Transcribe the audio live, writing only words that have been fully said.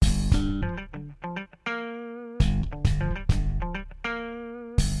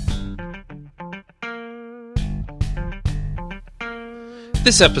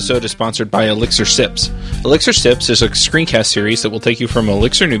This episode is sponsored by Elixir Sips. Elixir Sips is a screencast series that will take you from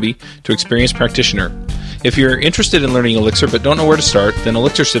Elixir newbie to experienced practitioner. If you're interested in learning Elixir but don't know where to start, then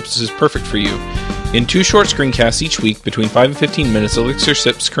Elixir Sips is perfect for you. In 2 short screencasts each week, between 5 and 15 minutes, Elixir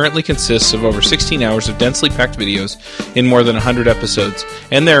Sips currently consists of over 16 hours of densely packed videos in more than 100 episodes,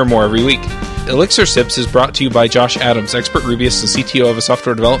 and there are more every week. Elixir Sips is brought to you by Josh Adams, expert Rubyist and CTO of a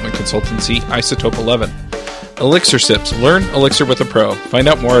software development consultancy, Isotope 11. Elixir Sips. Learn Elixir with a pro. Find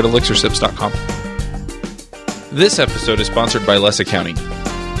out more at elixirsips.com. This episode is sponsored by Less Accounting.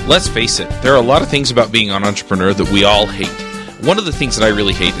 Let's face it, there are a lot of things about being an entrepreneur that we all hate. One of the things that I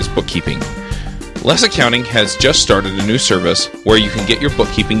really hate is bookkeeping. Less Accounting has just started a new service where you can get your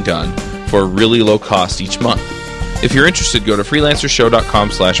bookkeeping done for a really low cost each month. If you're interested, go to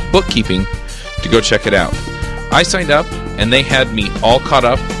freelancershow.com/bookkeeping to go check it out. I signed up and they had me all caught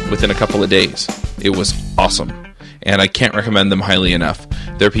up within a couple of days. It was awesome, and I can't recommend them highly enough.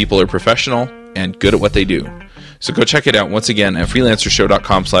 Their people are professional and good at what they do. So go check it out once again at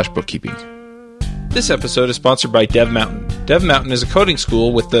freelancershow.com/bookkeeping. This episode is sponsored by Dev Mountain. Dev Mountain is a coding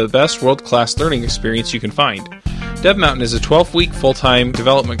school with the best world-class learning experience you can find. Dev Mountain is a 12-week full-time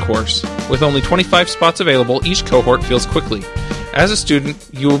development course. With only 25 spots available, each cohort fills quickly. As a student,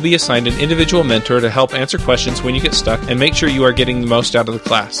 you will be assigned an individual mentor to help answer questions when you get stuck and make sure you are getting the most out of the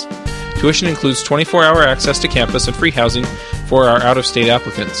class. Tuition includes 24-hour access to campus and free housing for our out-of-state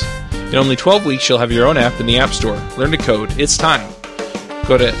applicants. In only 12 weeks, you'll have your own app in the App Store. Learn to code. It's time.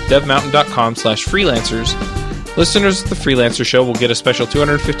 Go to devmountain.com/freelancers. Listeners of The Freelancer Show will get a special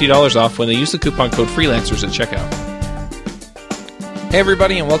 $250 off when they use the coupon code FREELANCERS at checkout. Hey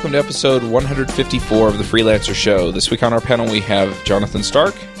everybody, and welcome to episode 154 of The Freelancer Show. This week on our panel we have Jonathan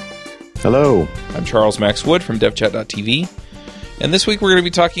Stark. Hello. I'm Charles Max Wood from devchat.tv. And this week we're going to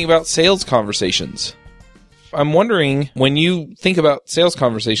be talking about sales conversations. I'm wondering, when you think about sales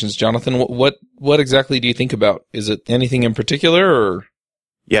conversations, Jonathan, what exactly do you think about? Is it anything in particular, or?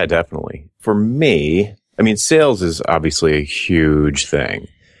 Yeah, definitely. For me, sales is obviously a huge thing.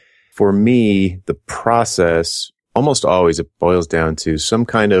 For me, the process, almost always it boils down to some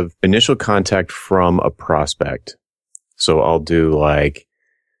kind of initial contact from a prospect. So I'll do like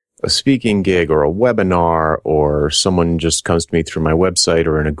a speaking gig or a webinar, or someone just comes to me through my website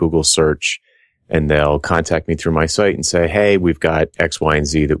or in a Google search, and they'll contact me through my site and say, hey, we've got X, Y, and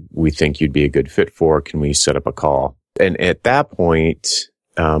Z that we think you'd be a good fit for. Can we set up a call? And at that point,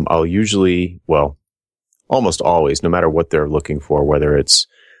 I'll usually, almost always, no matter what they're looking for, whether it's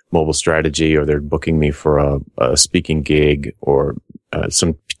mobile strategy or they're booking me for a speaking gig, or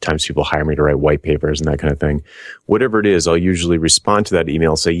sometimes people hire me to write white papers and that kind of thing. Whatever it is, I'll usually respond to that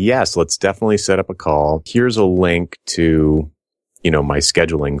email, say, yes, let's definitely set up a call. Here's a link to, my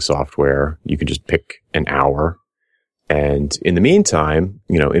scheduling software. You can just pick an hour. And in the meantime,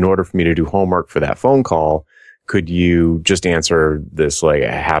 in order for me to do homework for that phone call, could you just answer this like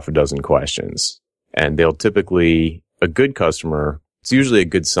a half a dozen questions? And they'll typically, a good customer, it's usually a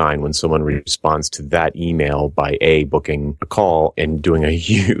good sign when someone responds to that email by booking a call and doing a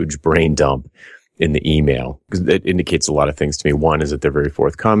huge brain dump in the email, because it indicates a lot of things to me. One is that they're very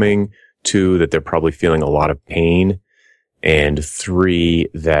forthcoming. 2, that they're probably feeling a lot of pain. And 3,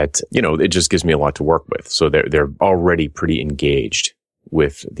 that, it just gives me a lot to work with. So they're already pretty engaged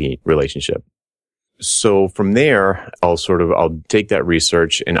with the relationship. So from there, I'll take that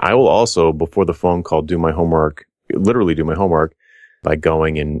research, and I will also, before the phone call, literally do my homework by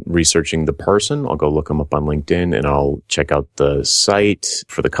going and researching the person. I'll go look them up on LinkedIn, and I'll check out the site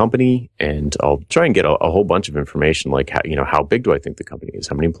for the company, and I'll try and get a whole bunch of information, like how big do I think the company is?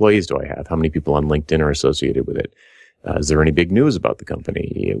 How many employees do I have? How many people on LinkedIn are associated with it? Is there any big news about the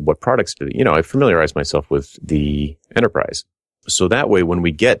company? What products do they, I familiarize myself with the enterprise. So that way, when we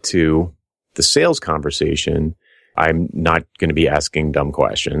get to the sales conversation, I'm not going to be asking dumb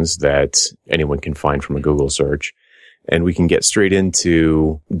questions that anyone can find from a Google search. And we can get straight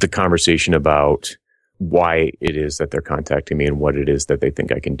into the conversation about why it is that they're contacting me and what it is that they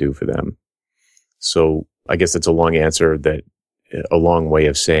think I can do for them. So I guess it's a long answer, a long way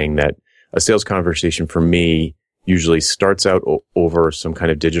of saying that a sales conversation for me usually starts out over some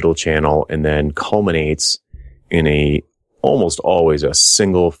kind of digital channel and then culminates in almost always a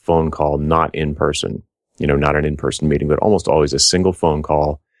single phone call, not in person, not an in-person meeting, but almost always a single phone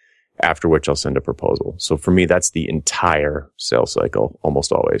call, after which I'll send a proposal. So for me, that's the entire sales cycle,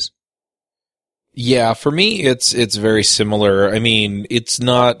 almost always. Yeah, for me, it's very similar. It's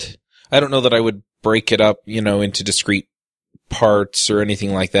not, I don't know that I would break it up, into discrete parts or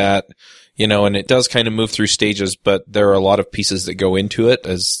anything like that, and it does kind of move through stages, but there are a lot of pieces that go into it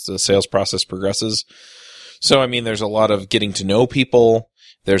as the sales process progresses. So, there's a lot of getting to know people.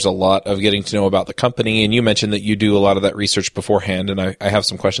 There's a lot of getting to know about the company. And you mentioned that you do a lot of that research beforehand. And I have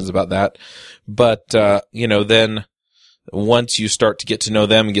some questions about that. But, then once you start to get to know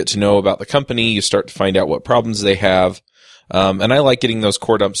them and get to know about the company, you start to find out what problems they have. And I like getting those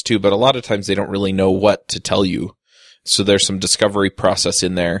core dumps too, but a lot of times they don't really know what to tell you. So there's some discovery process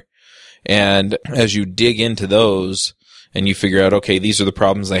in there. And as you dig into those and you figure out, okay, these are the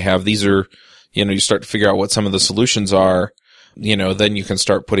problems they have. These are, you start to figure out what some of the solutions are. Then you can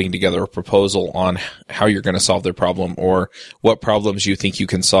start putting together a proposal on how you're going to solve their problem or what problems you think you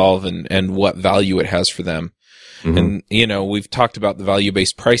can solve and what value it has for them. Mm-hmm. And, we've talked about the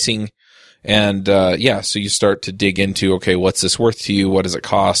value-based pricing and, so you start to dig into, okay, what's this worth to you? What does it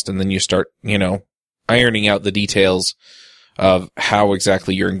cost? And then you start, ironing out the details of how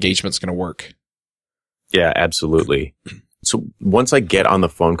exactly your engagement's going to work. Yeah, absolutely. So once I get on the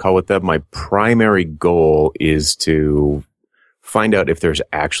phone call with them, my primary goal is to find out if there's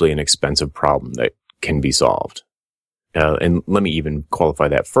actually an expensive problem that can be solved. And let me even qualify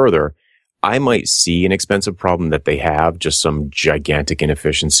that further. I might see an expensive problem that they have, just some gigantic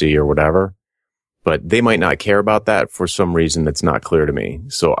inefficiency or whatever, but they might not care about that for some reason that's not clear to me.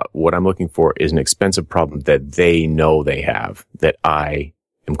 So what I'm looking for is an expensive problem that they know they have that I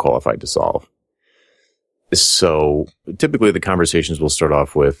am qualified to solve. So typically the conversations will start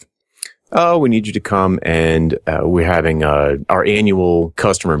off with, oh, we need you to come and we're having our annual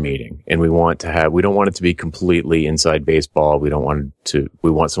customer meeting and we don't want it to be completely inside baseball. We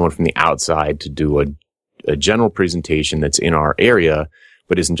want someone from the outside to do a general presentation that's in our area,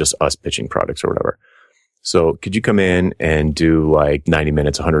 but isn't just us pitching products or whatever. So could you come in and do like 90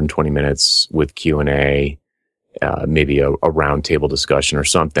 minutes, 120 minutes with Q&A, maybe a round table discussion or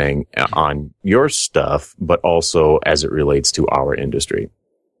something on your stuff, but also as it relates to our industry.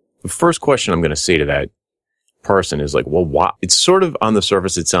 The first question I'm going to say to that person is like, well, why? It's sort of on the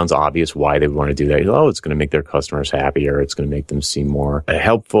surface, it sounds obvious why they want to do that. Oh, it's going to make their customers happier. It's going to make them seem more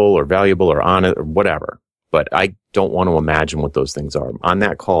helpful or valuable or honest or whatever. But I don't want to imagine what those things are. On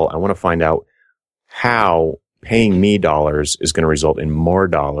that call, I want to find out how paying me dollars is going to result in more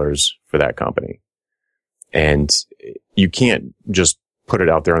dollars for that company. And you can't just put it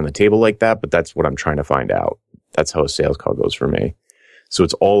out there on the table like that, but that's what I'm trying to find out. That's how a sales call goes for me. So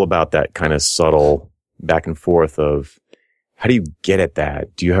it's all about that kind of subtle back and forth of how do you get at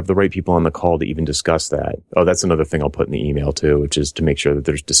that? Do you have the right people on the call to even discuss that? Oh, that's another thing I'll put in the email too, which is to make sure that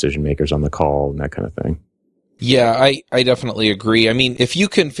there's decision makers on the call and that kind of thing. Yeah, I definitely agree. I mean, if you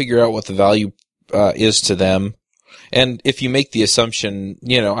can figure out what the value is to them, and if you make the assumption,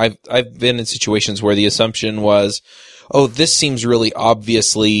 I've been in situations where the assumption was, oh, this seems really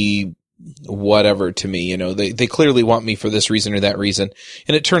obviously whatever to me, they clearly want me for this reason or that reason.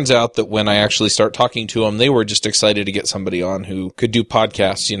 And it turns out that when I actually start talking to them, they were just excited to get somebody on who could do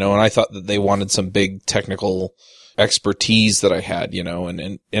podcasts, and I thought that they wanted some big technical expertise that I had,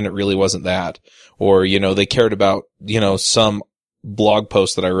 and it really wasn't that. Or, they cared about, some blog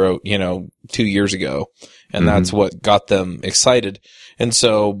post that I wrote, 2 years ago. And that's what got them excited. And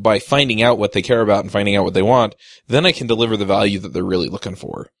so by finding out what they care about and finding out what they want, then I can deliver the value that they're really looking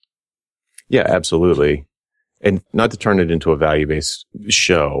for. Yeah, absolutely. And not to turn it into a value-based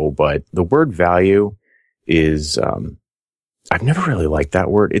show, but the word value is, I've never really liked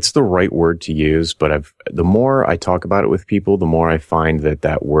that word. It's the right word to use, but the more I talk about it with people, the more I find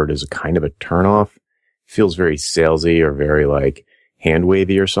that word is a kind of a turnoff. It feels very salesy or very like hand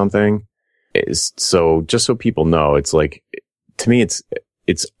wavy or something. So just so people know, it's like, to me,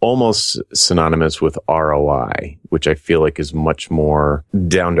 it's almost synonymous with ROI, which I feel like is much more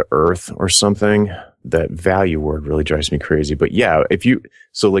down to earth or something. That value word really drives me crazy. But yeah,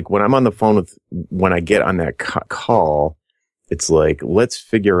 so like when I'm on the phone when I get on that call, it's like, let's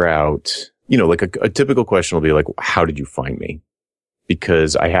figure out, like a typical question will be like, how did you find me?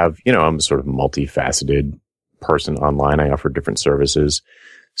 Because I have, I'm a sort of multifaceted person online. I offer different services.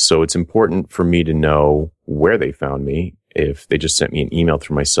 So it's important for me to know where they found me. If they just sent me an email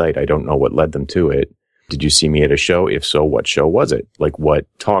through my site, I don't know what led them to it. Did you see me at a show? If so, what show was it? Like, what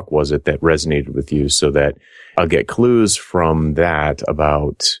talk was it that resonated with you, so that I'll get clues from that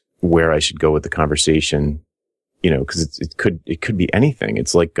about where I should go with the conversation, because it could be anything.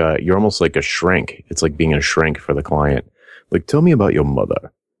 It's like, you're almost like a shrink. It's like being a shrink for the client. Like, tell me about your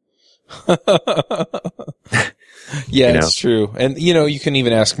mother. Yeah, it's true. And, you can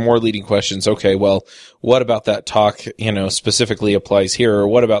even ask more leading questions. Okay, well, what about that talk, specifically applies here? Or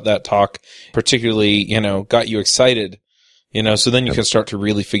what about that talk particularly, got you excited? So then you can start to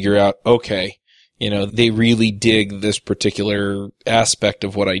really figure out, okay, they really dig this particular aspect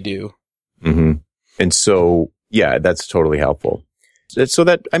of what I do. Mm-hmm. And so, yeah, that's totally helpful. So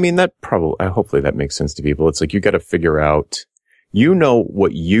that, I mean, that probably, hopefully that makes sense to people. It's like you got to figure out, you know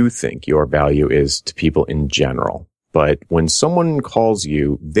what you think your value is to people in general. But when someone calls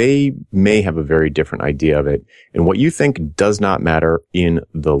you, they may have a very different idea of it. And what you think does not matter in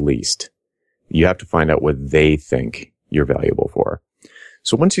the least. You have to find out what they think you're valuable for.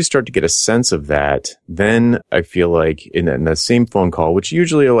 So once you start to get a sense of that, then I feel like in that same phone call, which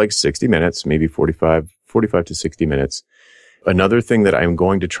usually are like 60 minutes, maybe 45 to 60 minutes, another thing that I'm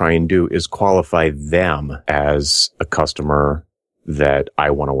going to try and do is qualify them as a customer that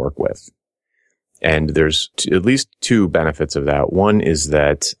I want to work with. And there's at least two benefits of that. One is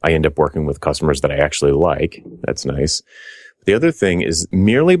that I end up working with customers that I actually like. That's nice. The other thing is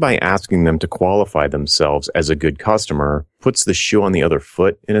merely by asking them to qualify themselves as a good customer puts the shoe on the other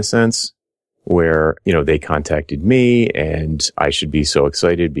foot in a sense where, they contacted me and I should be so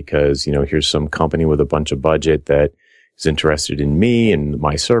excited because, here's some company with a bunch of budget that is interested in me and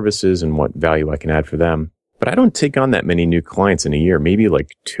my services and what value I can add for them. But I don't take on that many new clients in a year, maybe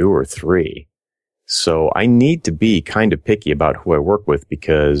like 2 or 3. So I need to be kind of picky about who I work with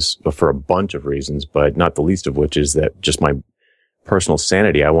because for a bunch of reasons, but not the least of which is that just my personal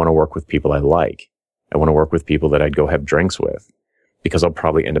sanity. I want to work with people I like. I want to work with people that I'd go have drinks with because I'll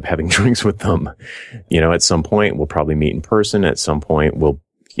probably end up having drinks with them. At some point we'll probably meet in person. At some point we'll,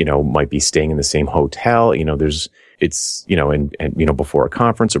 might be staying in the same hotel. Before a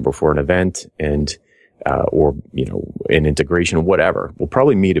conference or before an event and, or an integration, whatever. We'll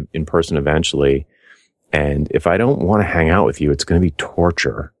probably meet in person eventually. And if I don't want to hang out with you, it's going to be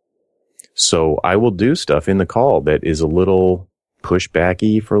torture. So I will do stuff in the call that is a little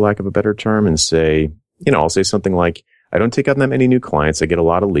pushbacky, for lack of a better term, and say, I'll say something like, I don't take on that many new clients. I get a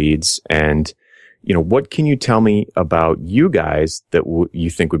lot of leads. And, what can you tell me about you guys that you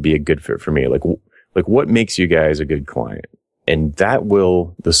think would be a good fit for me? Like what makes you guys a good client? And that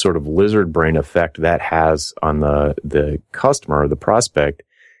will, the sort of lizard brain effect that has on the customer or the prospect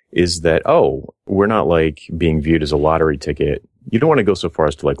is that, we're not like being viewed as a lottery ticket. You don't want to go so far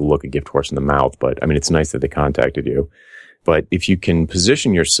as to like look a gift horse in the mouth, but I mean, it's nice that they contacted you. But if you can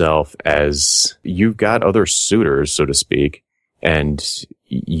position yourself as you've got other suitors, so to speak, and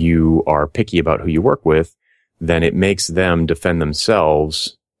you are picky about who you work with, then it makes them defend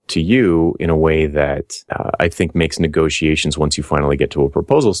themselves to you in a way that I think makes negotiations, once you finally get to a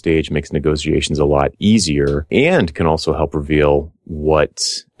proposal stage, makes negotiations a lot easier and can also help reveal what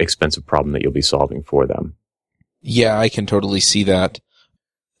expensive problem that you'll be solving for them. Yeah, I can totally see that.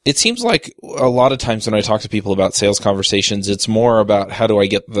 It seems like a lot of times when I talk to people about sales conversations, it's more about how do I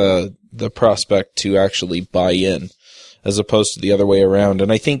get the prospect to actually buy in as opposed to the other way around.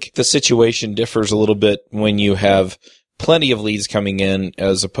 And I think the situation differs a little bit when you have plenty of leads coming in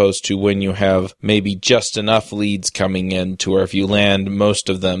as opposed to when you have maybe just enough leads coming in to where if you land most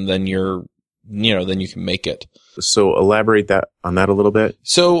of them, then then you can make it. So elaborate on that a little bit.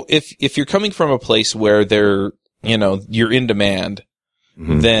 So if you're coming from a place where you're in demand,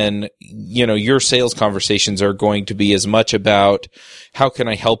 then, your sales conversations are going to be as much about how can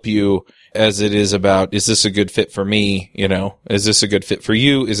I help you as it is about, is this a good fit for me? Is this a good fit for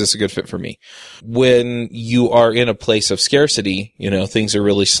you? Is this a good fit for me? When you are in a place of scarcity, things are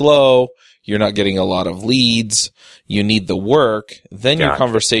really slow. You're not getting a lot of leads. You need the work. Then your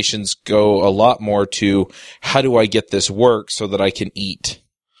conversations go a lot more to how do I get this work so that I can eat?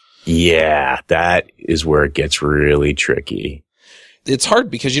 Yeah, that is where it gets really tricky. It's hard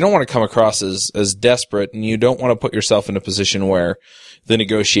because you don't want to come across as desperate and you don't want to put yourself in a position where the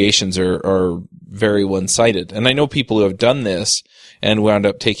negotiations are very one-sided. And I know people who have done this and wound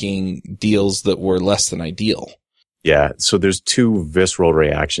up taking deals that were less than ideal. Yeah. So there's two visceral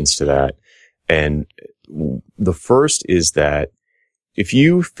reactions to that. And the first is that if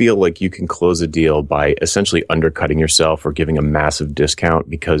you feel like you can close a deal by essentially undercutting yourself or giving a massive discount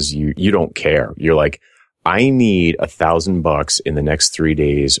because you don't care, you're like, I need $1,000 in the next 3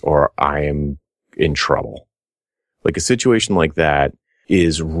 days or I am in trouble. Like a situation like that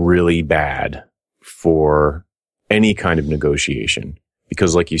is really bad for any kind of negotiation.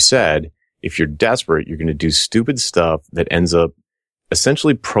 Because like you said, if you're desperate, you're going to do stupid stuff that ends up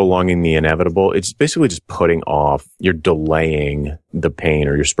essentially prolonging the inevitable. It's basically just putting off, you're delaying the pain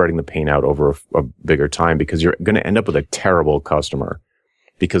or you're spreading the pain out over a bigger time because you're going to end up with a terrible customer.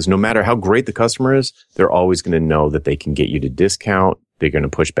 Because no matter how great the customer is, they're always going to know that they can get you to discount. They're going to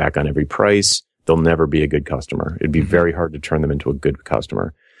push back on every price. They'll never be a good customer. It'd be very hard to turn them into a good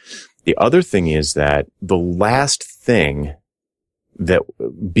customer. The other thing is that the last thing that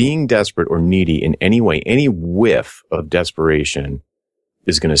being desperate or needy in any way, any whiff of desperation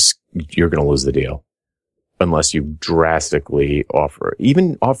is you're going to lose the deal. unless you drastically offer,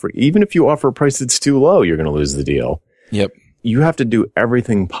 even if you offer a price that's too low, you're going to lose the deal. Yep. You have to do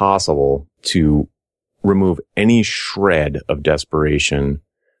everything possible to remove any shred of desperation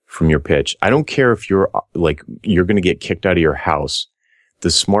from your pitch. I don't care if you're going to get kicked out of your house.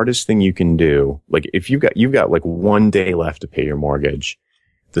 The smartest thing you can do, like if you've got like 1 day left to pay your mortgage,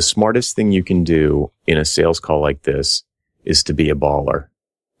 the smartest thing you can do in a sales call like this is to be a baller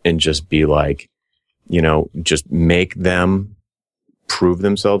and just be like, just make them prove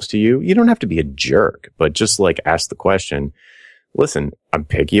themselves to you. You don't have to be a jerk, but just like ask the question, listen, I'm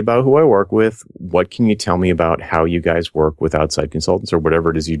picky about who I work with. What can you tell me about how you guys work with outside consultants or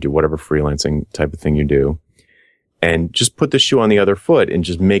whatever it is you do, whatever freelancing type of thing you do? And just put the shoe on the other foot and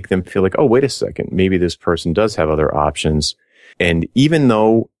just make them feel like, oh, wait a second, maybe this person does have other options. And even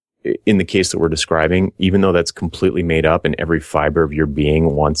though in the case that we're describing, even though that's completely made up and every fiber of your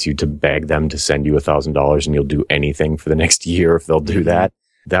being wants you to beg them to send you $1,000 and you'll do anything for the next year if they'll do that,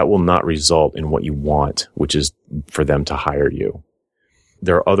 that will not result in what you want, which is for them to hire you.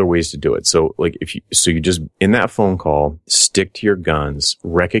 There are other ways to do it. So you just, in that phone call, stick to your guns,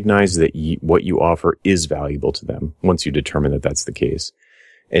 recognize that what you offer is valuable to them once you determine that that's the case.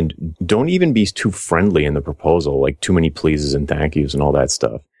 And don't even be too friendly in the proposal, like too many pleases and thank yous and all that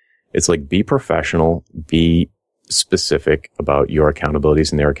stuff. It's like, be professional, be specific about your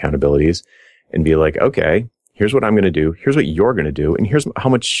accountabilities and their accountabilities, and be like, okay, here's what I'm going to do. Here's what you're going to do. And here's how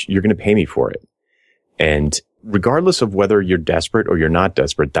much you're going to pay me for it. And regardless of whether you're desperate or you're not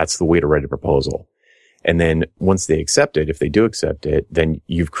desperate, that's the way to write a proposal. And then once they accept it, if they do accept it, then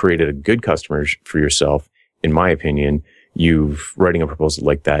you've created a good customer for yourself. In my opinion, writing a proposal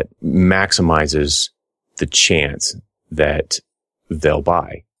like that maximizes the chance that they'll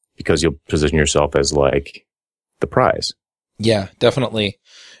buy because you'll position yourself as like the prize. Yeah, definitely.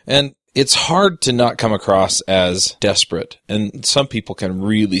 And it's hard to not come across as desperate, and some people can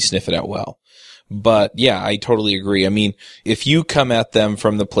really sniff it out well. But yeah, I totally agree. I mean, if you come at them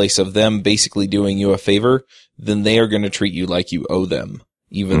from the place of them basically doing you a favor, then they are going to treat you like you owe them,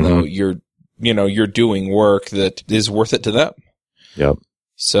 even though you're doing work that is worth it to them. Yep.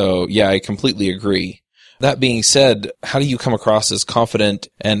 So yeah, I completely agree. That being said, how do you come across as confident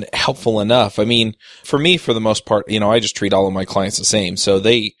and helpful enough? I mean, for me, for the most part, I just treat all of my clients the same. So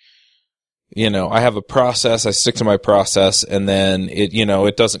I have a process, I stick to my process, and then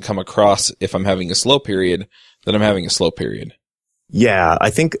it doesn't come across if I'm having a slow period, that I'm having a slow period. Yeah, I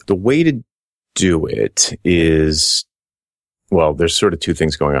think the way to do it is, well, there's sort of two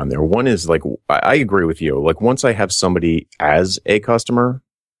things going on there. One is like, I agree with you. Like once I have somebody as a customer,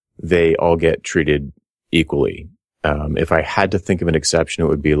 they all get treated equally. If I had to think of an exception, it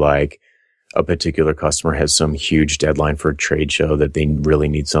would be like, a particular customer has some huge deadline for a trade show that they really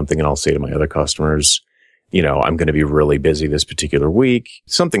need something. And I'll say to my other customers, I'm going to be really busy this particular week,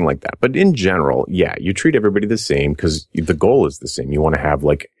 something like that. But in general, yeah, you treat everybody the same because the goal is the same. You want to have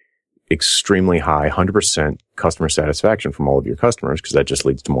like extremely high 100% customer satisfaction from all of your customers because that just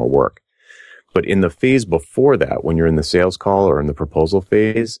leads to more work. But in the phase before that, when you're in the sales call or in the proposal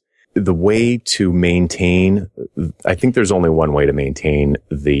phase, the way to maintain, I think there's only one way to maintain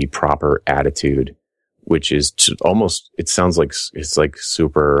the proper attitude, which is to almost, it sounds like it's like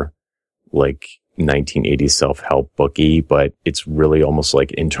super like 1980s self-help booky, but it's really almost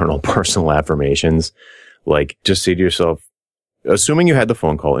like internal personal affirmations. Like just say to yourself, assuming you had the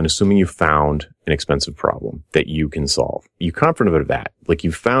phone call and assuming you found an expensive problem that you can solve, you're confident of that. Like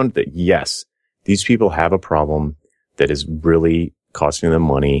you found that, yes, these people have a problem that is really costing them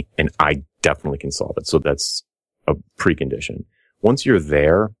money, and I definitely can solve it. So that's a precondition. Once you're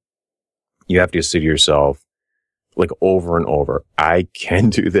there, you have to say to yourself, like over and over, I can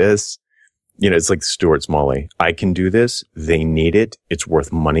do this. It's like Stuart Smalley. I can do this. They need it. It's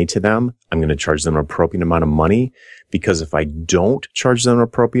worth money to them. I'm going to charge them an appropriate amount of money, because if I don't charge them an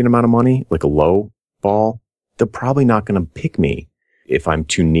appropriate amount of money, like a low ball, they're probably not going to pick me. If I'm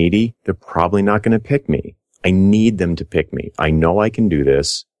too needy, they're probably not going to pick me. I need them to pick me. I know I can do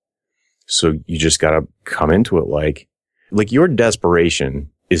this. So you just got to come into it like your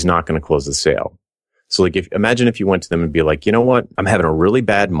desperation is not going to close the sale. So imagine if you went to them and be like, you know what? I'm having a really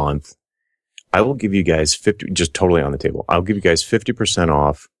bad month. I will give you guys 50, just totally on the table. I'll give you guys 50%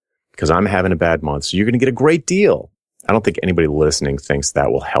 off because I'm having a bad month. So you're going to get a great deal. I don't think anybody listening thinks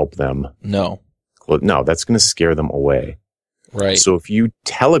that will help them. No, that's going to scare them away. Right. So if you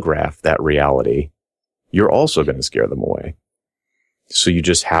telegraph that reality, you're also going to scare them away. So you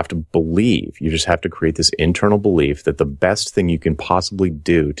just have to believe. You just have to create this internal belief that the best thing you can possibly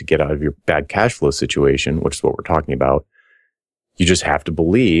do to get out of your bad cash flow situation, which is what we're talking about, You just have to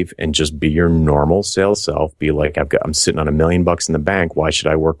believe and just be your normal sales self. Be like, I'm sitting on $1 million in the bank. Why should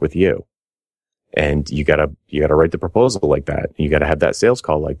I work with you? And you gotta write the proposal like that. You gotta have that sales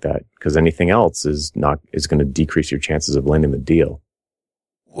call like that, because anything else is going to decrease your chances of landing the deal.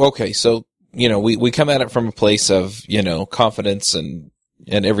 Okay. So, we come at it from a place of, confidence and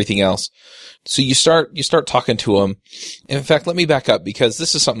everything else. So you start talking to them. In fact, let me back up, because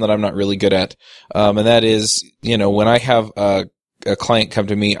this is something that I'm not really good at. And that is, when I have a client come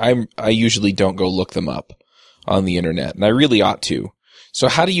to me, I usually don't go look them up on the internet, and I really ought to. So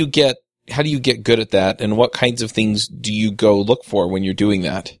how do you get good at that, and what kinds of things do you go look for when you're doing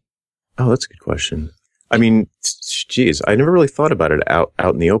that? Oh, that's a good question. I mean, geez, I never really thought about it out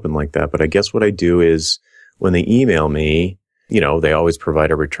in the open like that, but I guess what I do is when they email me, they always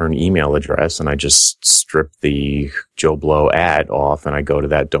provide a return email address, and I just strip the Joe Blow ad off and I go to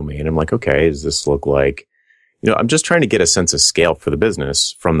that domain. I'm like, okay, does this look like, I'm just trying to get a sense of scale for the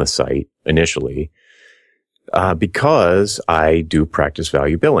business from the site initially. Because I do practice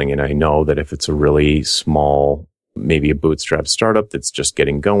value billing, and I know that if it's a really small, maybe a bootstrap startup that's just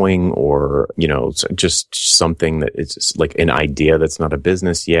getting going, or, just something that is like an idea that's not a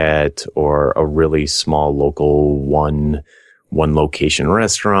business yet, or a really small local one location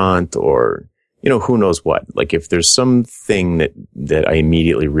restaurant, or, who knows what. Like if there's something that I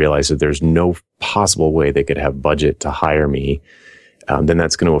immediately realize that there's no possible way they could have budget to hire me, then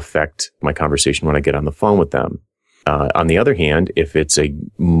that's going to affect my conversation when I get on the phone with them. On the other hand, if it's a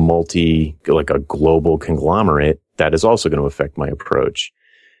like a global conglomerate, that is also going to affect my approach,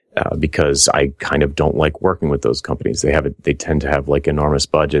 because I kind of don't like working with those companies. They tend to have like enormous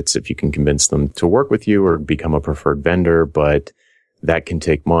budgets if you can convince them to work with you or become a preferred vendor, but that can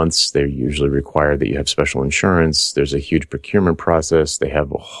take months. They usually require that you have special insurance. There's a huge procurement process. They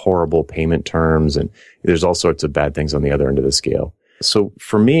have horrible payment terms, and there's all sorts of bad things on the other end of the scale. So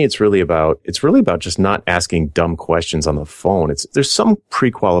for me, it's really about just not asking dumb questions on the phone. There's some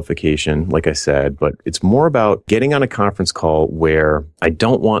pre-qualification, like I said, but it's more about getting on a conference call where I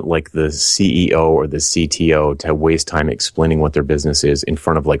don't want like the CEO or the CTO to waste time explaining what their business is in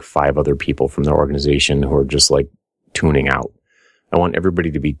front of like 5 other people from their organization who are just like tuning out. I want everybody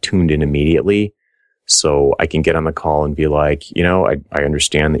to be tuned in immediately, so I can get on the call and be like, I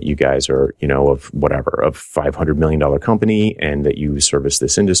understand that you guys are, of $500 million company, and that you service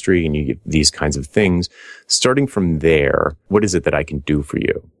this industry and you get these kinds of things. Starting from there, what is it that I can do for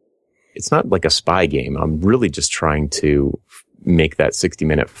you? It's not like a spy game. I'm really just trying to make that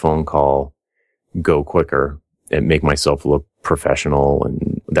 60-minute phone call go quicker and make myself look professional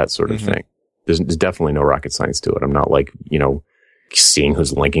and that sort of thing. There's definitely no rocket science to it. I'm not like, seeing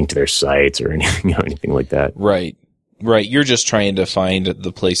who's linking to their sites or anything like that. Right. You're just trying to find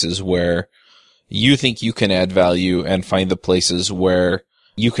the places where you think you can add value, and find the places where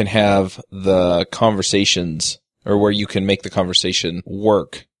you can have the conversations, or where you can make the conversation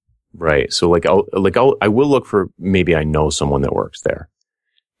work. Right. So I will look for, maybe I know someone that works there.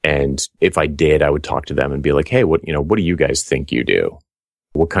 And if I did, I would talk to them and be like, hey, what do you guys think you do?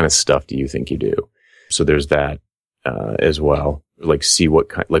 What kind of stuff do you think you do? So there's that, as well. Like see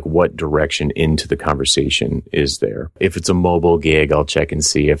what direction into the conversation is there. If it's a mobile gig, I'll check and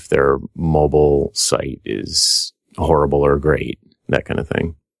see if their mobile site is horrible or great, that kind of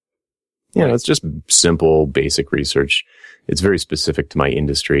thing. It's just simple, basic research. It's very specific to my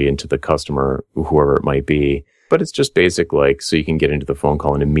industry and to the customer, whoever it might be. But it's just basic, so you can get into the phone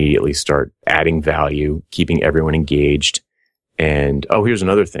call and immediately start adding value, keeping everyone engaged. And, here's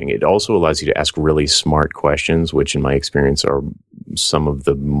another thing. It also allows you to ask really smart questions, which in my experience are some of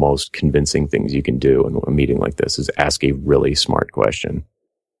the most convincing things you can do in a meeting like this, is ask a really smart question.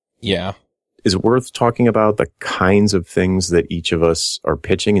 Yeah. Is it worth talking about the kinds of things that each of us are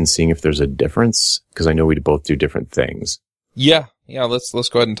pitching and seeing if there's a difference? Because I know we both do different things. Yeah. Let's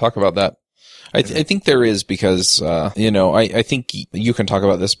go ahead and talk about that. I think there is, because, I think you can talk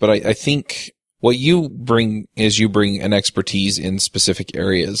about this, but I think what you bring is you bring an expertise in specific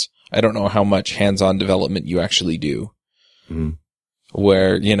areas. I don't know how much hands-on development you actually do. Mm-hmm.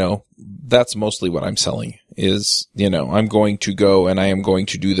 Where, that's mostly what I'm selling is, I'm going to go and I am going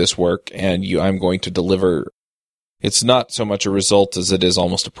to do this work, and I'm going to deliver. It's not so much a result as it is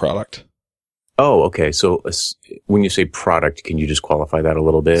almost a product. Oh, okay. So when you say product, can you just qualify that a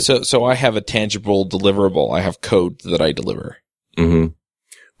little bit? So I have a tangible deliverable. I have code that I deliver. Mm-hmm.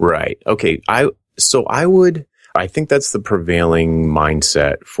 Right. Okay. I think that's the prevailing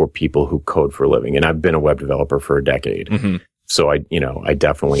mindset for people who code for a living. And I've been a web developer for a decade. Mm-hmm. So I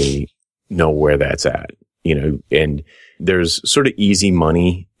definitely know where that's at, and there's sort of easy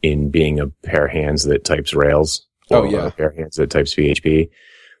money in being a pair of hands that types Rails. Oh, yeah. Pair of hands that types PHP.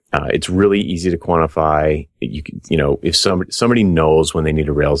 It's really easy to quantify. If somebody knows when they need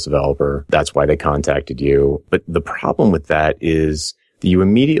a Rails developer, that's why they contacted you. But the problem with that is that you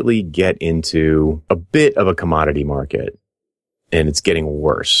immediately get into a bit of a commodity market, and it's getting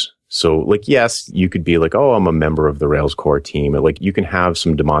worse. So, like, yes, you could be like, oh, I'm a member of the Rails core team. Like, you can have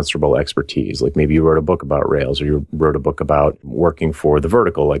some demonstrable expertise. Like, maybe you wrote a book about Rails, or you wrote a book about working for the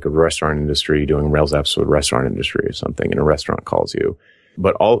vertical, like a restaurant industry, doing Rails apps for the restaurant industry or something, and a restaurant calls you.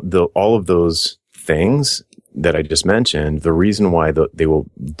 But all of those things that I just mentioned, the reason why they will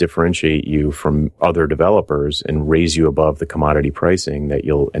differentiate you from other developers and raise you above the commodity pricing that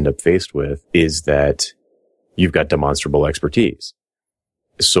you'll end up faced with is that you've got demonstrable expertise.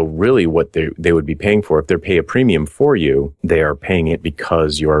 So really what they would be paying for, if they pay a premium for you, they are paying it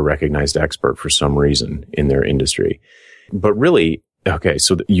because you're a recognized expert for some reason in their industry. But really, okay,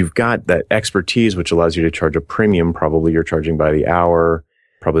 so you've got that expertise, which allows you to charge a premium. Probably you're charging by the hour.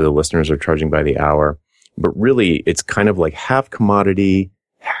 Probably the listeners are charging by the hour. But really, it's kind of like half commodity,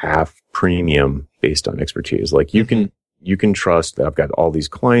 half premium based on expertise. Like you can trust that I've got all these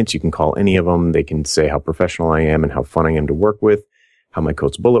clients. You can call any of them. They can say how professional I am and how fun I am to work with, how my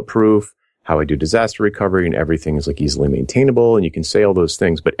code's bulletproof, how I do disaster recovery, and everything is like easily maintainable. And you can say all those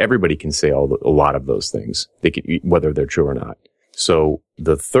things, but everybody can say a lot of those things, whether they're true or not. So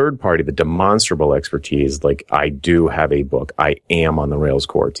the third party, the demonstrable expertise, like I do have a book, I am on the Rails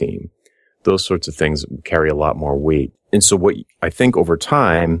core team. Those sorts of things carry a lot more weight. And so what I think over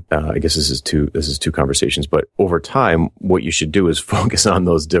time, I guess this is two conversations, but over time, what you should do is focus on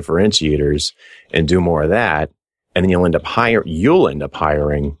those differentiators and do more of that. And then you'll end up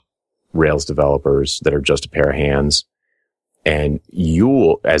hiring Rails developers that are just a pair of hands. And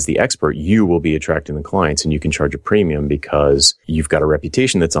as the expert, you will be attracting the clients, and you can charge a premium because you've got a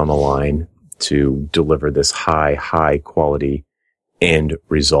reputation that's on the line to deliver this high quality end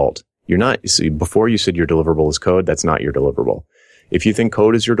result. Before you said your deliverable is code, that's not your deliverable. If you think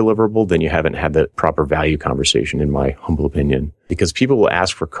code is your deliverable, then you haven't had the proper value conversation, in my humble opinion. Because people will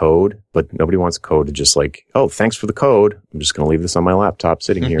ask for code, but nobody wants code to just like, oh, thanks for the code. I'm just going to leave this on my laptop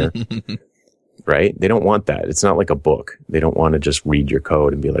sitting here. Right? They don't want that. It's not like a book. They don't want to just read your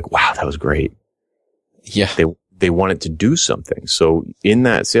code and be like, wow, that was great. Yeah. They want it to do something. So in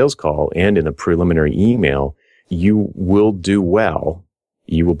that sales call and in a preliminary email, you will do well.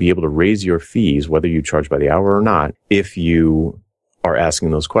 You will be able to raise your fees, whether you charge by the hour or not, if you are asking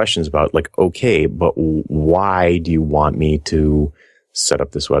those questions about like, okay, but why do you want me to set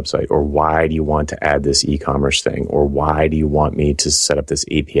up this website? Or why do you want to add this e-commerce thing? Or why do you want me to set up this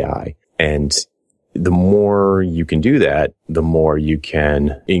API? And the more you can do that, the more you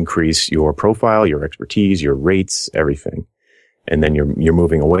can increase your profile, your expertise, your rates, everything. And then you're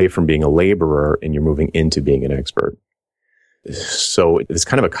moving away from being a laborer and you're moving into being an expert. So it's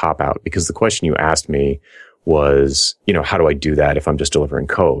kind of a cop-out because the question you asked me was, how do I do that if I'm just delivering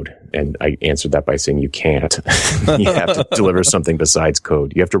code? And I answered that by saying you can't. You have to deliver something besides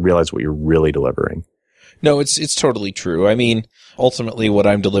code. You have to realize what you're really delivering. No, it's totally true. I mean, ultimately what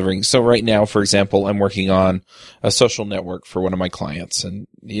I'm delivering. So right now, for example, I'm working on a social network for one of my clients, and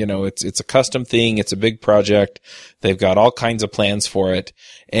it's a custom thing. It's a big project. They've got all kinds of plans for it.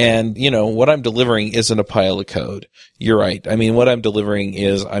 And what I'm delivering isn't a pile of code. You're right. I mean, what I'm delivering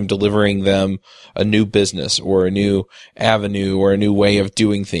is I'm delivering them a new business or a new avenue or a new way of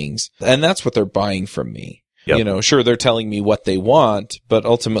doing things. And that's what they're buying from me. Yep. Sure, they're telling me what they want, but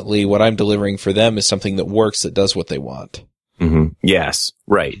ultimately what I'm delivering for them is something that works, that does what they want. Mm-hmm. Yes,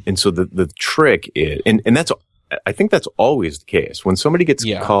 right. And so the trick is, and I think that's always the case. When somebody gets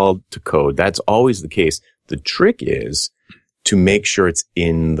called to code, that's always the case. The trick is to make sure it's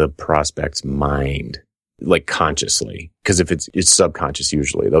in the prospect's mind, like consciously. Because if it's subconscious,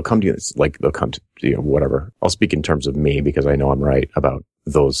 usually they'll come to you, whatever. I'll speak in terms of me because I know I'm right about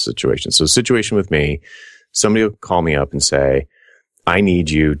those situations. So situation with me, somebody will call me up and say, I need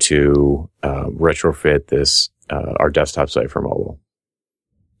you to retrofit this, our desktop site for mobile.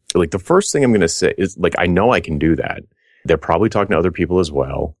 Like the first thing I'm going to say is like, I know I can do that. They're probably talking to other people as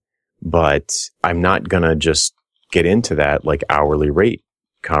well, but I'm not going to just get into that like hourly rate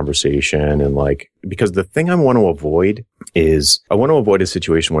conversation and like, because the thing I want to avoid is I want to avoid a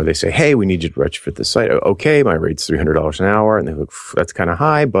situation where they say, hey, we need you to retrofit the site. Okay, my rate's $300 an hour. And they look, that's kind of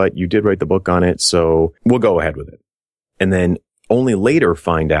high, but you did write the book on it. So we'll go ahead with it. And then only later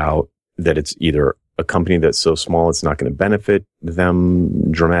find out that it's either a company that's so small it's not going to benefit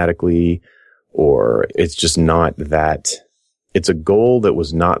them dramatically, or it's just not that, it's a goal that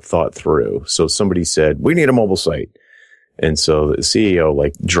was not thought through. So somebody said, we need a mobile site. And so the CEO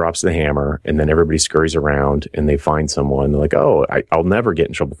like drops the hammer, and then everybody scurries around and they find someone. They're like, oh, I'll never get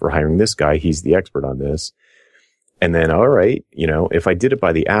in trouble for hiring this guy. He's the expert on this. And then, all right, if I did it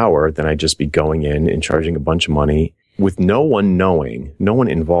by the hour, then I'd just be going in and charging a bunch of money with no one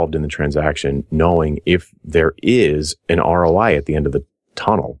involved in the transaction, knowing if there is an ROI at the end of the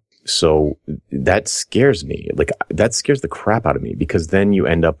tunnel. So that scares me. Like, that scares the crap out of me, because then you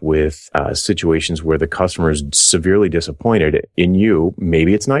end up with situations where the customer is severely disappointed in you.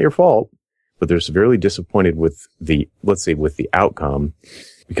 Maybe it's not your fault, but they're severely disappointed with let's say with the outcome,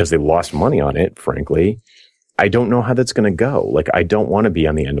 because they lost money on it, frankly. I don't know how that's going to go. Like, I don't want to be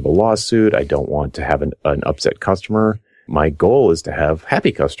on the end of a lawsuit. I don't want to have an upset customer. My goal is to have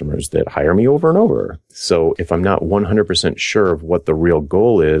happy customers that hire me over and over. So if I'm not 100% sure of what the real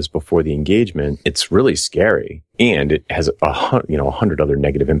goal is before the engagement, it's really scary. And it has 100 other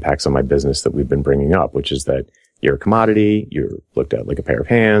negative impacts on my business that we've been bringing up, which is that you're a commodity, you're looked at like a pair of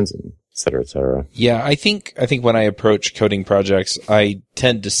hands, and et cetera, et cetera. Yeah, I think when I approach coding projects, I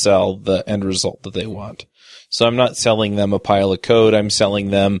tend to sell the end result that they want. So I'm not selling them a pile of code. I'm selling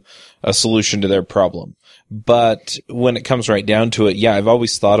them a solution to their problem. But when it comes right down to it, yeah, I've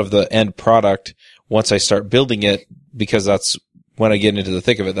always thought of the end product once I start building it, because that's when I get into the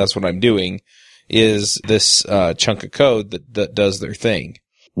thick of it. That's what I'm doing, is this chunk of code that does their thing.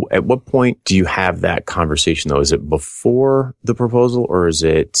 At what point do you have that conversation, though? Is it before the proposal, or is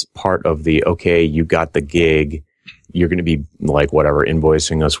it part of the, okay, you got the gig, you're going to be like, whatever,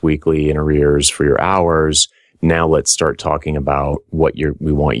 invoicing us weekly in arrears for your hours. Now let's start talking about what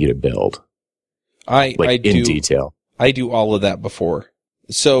we want you to build. In detail. I do all of that before.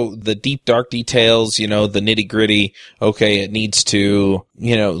 So the deep, dark details, the nitty gritty. Okay, it needs to,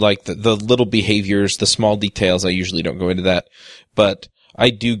 like the little behaviors, the small details. I usually don't go into that, but I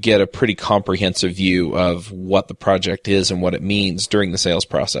do get a pretty comprehensive view of what the project is and what it means during the sales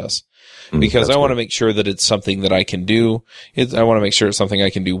process. Because I want to make sure that it's something that I can do. I want to make sure it's something I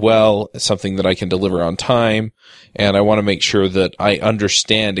can do well, something that I can deliver on time. And I want to make sure that I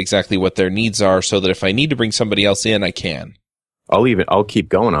understand exactly what their needs are, so that if I need to bring somebody else in, I can. I'll keep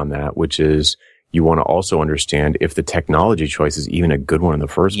going on that, which is, you want to also understand if the technology choice is even a good one in the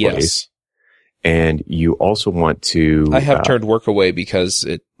first place. And you also want to... I have turned work away because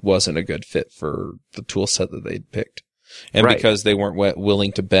it wasn't a good fit for the tool set that they'd picked. And because they weren't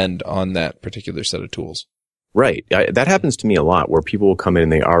willing to bend on that particular set of tools. Right. That happens to me a lot, where people will come in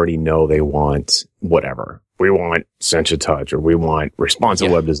and they already know they want whatever. We want Sencha Touch, or we want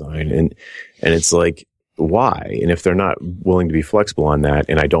responsive web design. And it's like, why? And if they're not willing to be flexible on that,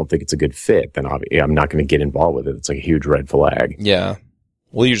 and I don't think it's a good fit, then I'm not going to get involved with it. It's like a huge red flag. Yeah.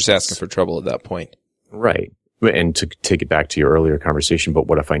 Well, you're just asking for trouble at that point. Right. And to take it back to your earlier conversation, but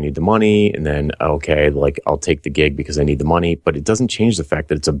what if I need the money? And then, okay, like, I'll take the gig because I need the money, but it doesn't change the fact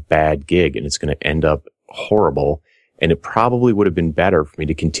that it's a bad gig and it's going to end up horrible. And it probably would have been better for me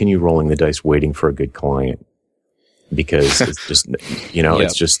to continue rolling the dice waiting for a good client, because it's just,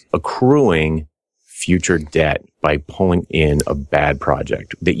 it's just accruing future debt by pulling in a bad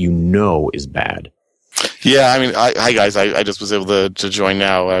project that is bad. Yeah, I mean, hi guys. I just was able to join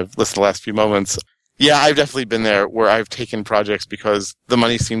now. I've listened to the last few moments. Yeah, I've definitely been there, where I've taken projects because the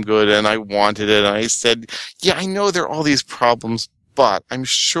money seemed good and I wanted it. And I said, yeah, I know there are all these problems, but I'm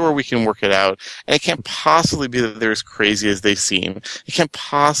sure we can work it out. And it can't possibly be that they're as crazy as they seem. It can't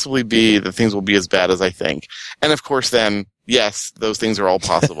possibly be that things will be as bad as I think. And of course then, yes, those things are all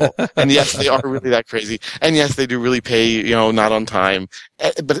possible. And yes, they are really that crazy. And yes, they do really pay, not on time.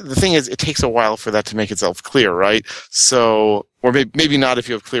 But the thing is, it takes a while for that to make itself clear, right? So, or maybe not if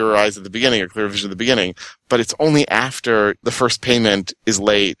you have clearer eyes at the beginning or clearer vision at the beginning, but it's only after the first payment is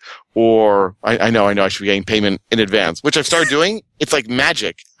late, or I know I should be getting payment in advance, which I've started doing. It's like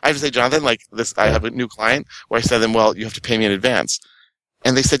magic. I have to say, Jonathan, like this, I have a new client where I said to them, well, you have to pay me in advance.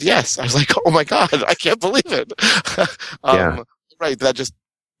 And they said yes. I was like, oh my God, I can't believe it. Right. That just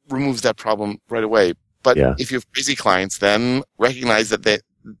removes that problem right away. But if you have crazy clients, then recognize that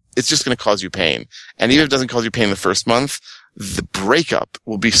it's just going to cause you pain. And even if it doesn't cause you pain the first month, the breakup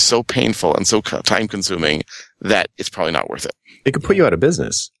will be so painful and so time consuming that it's probably not worth it. It could put you out of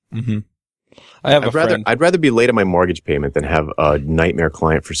business. Mm-hmm. I'd rather be late on my mortgage payment than have a nightmare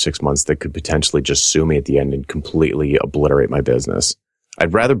client for 6 months that could potentially just sue me at the end and completely obliterate my business.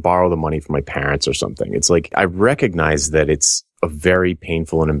 I'd rather borrow the money from my parents or something. It's like, I recognize that it's a very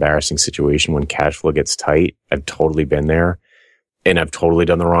painful and embarrassing situation when cash flow gets tight. I've totally been there, and I've totally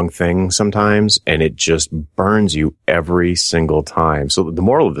done the wrong thing sometimes, and it just burns you every single time. So the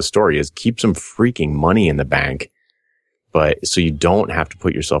moral of the story is, keep some freaking money in the bank, But so you don't have to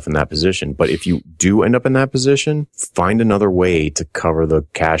put yourself in that position. But if you do end up in that position, find another way to cover the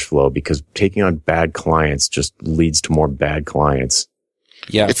cash flow, because taking on bad clients just leads to more bad clients.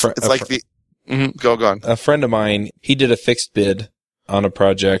 Yeah. It's like go on. A friend of mine, he did a fixed bid on a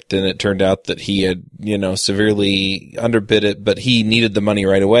project, and it turned out that he had, severely underbid it, but he needed the money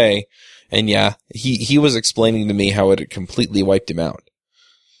right away. And yeah, he was explaining to me how it had completely wiped him out.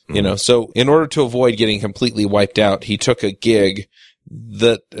 So in order to avoid getting completely wiped out, he took a gig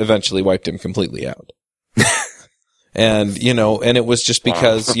that eventually wiped him completely out. And it was just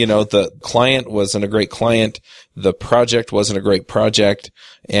because, the client wasn't a great client. The project wasn't a great project.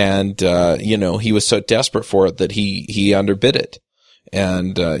 And, he was so desperate for it that he underbid it.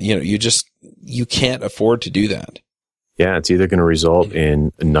 And, you can't afford to do that. Yeah. It's either going to result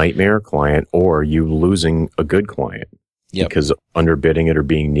in a nightmare client or you losing a good client. Yep. Because underbidding it or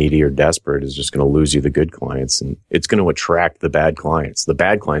being needy or desperate is just going to lose you the good clients, and it's going to attract the bad clients. The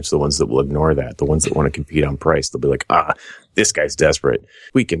bad clients are the ones that will ignore that. The ones that want to compete on price. They'll be like, this guy's desperate.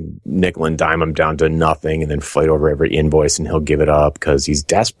 We can nickel and dime him down to nothing and then fight over every invoice, and he'll give it up because he's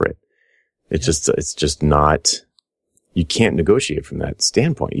desperate. It's just not, you can't negotiate from that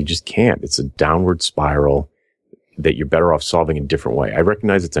standpoint. You just can't. It's a downward spiral that you're better off solving a different way. I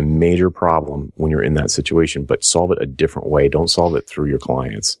recognize it's a major problem when you're in that situation, but solve it a different way. Don't solve it through your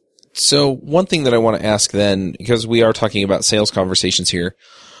clients. So one thing that I want to ask then, because we are talking about sales conversations here.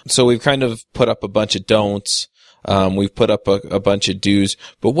 So we've kind of put up a bunch of don'ts. We've put up a bunch of do's,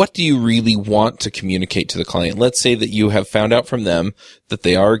 but what do you really want to communicate to the client? Let's say that you have found out from them that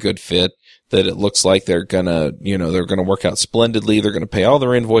they are a good fit, that it looks like they're gonna work out splendidly. They're gonna pay all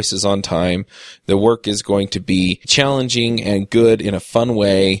their invoices on time. The work is going to be challenging and good in a fun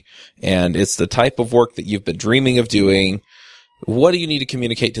way. And it's the type of work that you've been dreaming of doing. What do you need to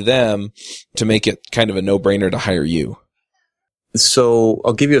communicate to them to make it kind of a no-brainer to hire you? So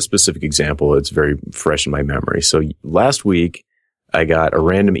I'll give you a specific example. It's very fresh in my memory. So last week I got a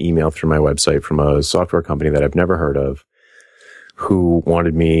random email through my website from a software company that I've never heard of, who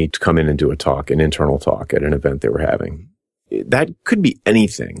wanted me to come in and do an internal talk at an event they were having. That could be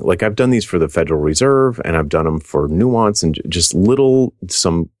anything. Like, I've done these for the Federal Reserve, and I've done them for Nuance and just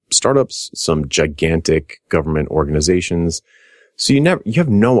some startups, some gigantic government organizations. So you have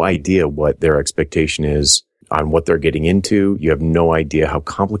no idea what their expectation is on what they're getting into. You have no idea how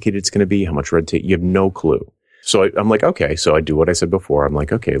complicated it's going to be, how much red tape. You have no clue. So I'm like, okay, so I do what I said before. I'm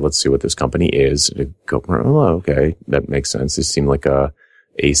like, okay, let's see what this company is. Okay, that makes sense. It seemed like a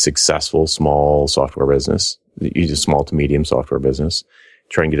successful small software business, a small to medium software business.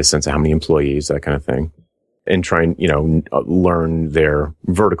 Try and get a sense of how many employees, that kind of thing. And try and, learn their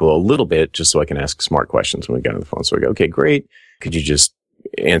vertical a little bit just so I can ask smart questions when we get on the phone. So I go, okay, great. Could you just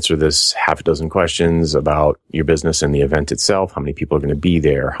answer this half a dozen questions about your business and the event itself? How many people are going to be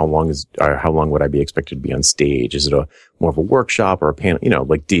there? How long would I be expected to be on stage? Is it more of a workshop or a panel?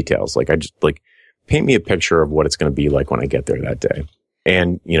 Like details. Like, I just paint me a picture of what it's going to be like when I get there that day.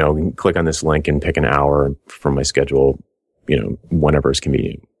 And, click on this link and pick an hour from my schedule, whenever it's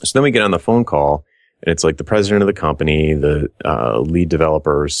convenient. So then we get on the phone call, and it's like the president of the company, the lead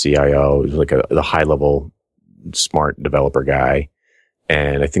developer, CIO, like the high level smart developer guy.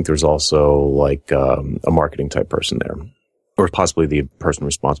 And I think there's also like a marketing type person there, or possibly the person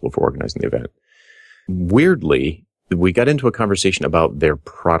responsible for organizing the event. Weirdly, we got into a conversation about their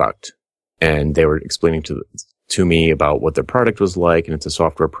product, and they were explaining to me about what their product was like, and it's a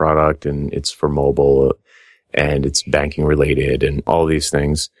software product, and it's for mobile, and it's banking related, and all these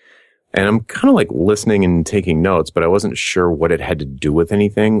things. And I'm kind of like listening and taking notes, but I wasn't sure what it had to do with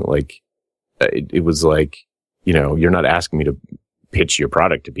anything. Like, it was like, you're not asking me to pitch your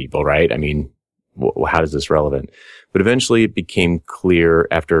product to people, right? I mean, how is this relevant? But eventually it became clear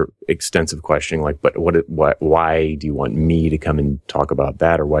after extensive questioning, like, but why do you want me to come and talk about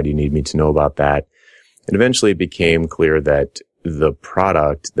that? Or why do you need me to know about that? And eventually it became clear that the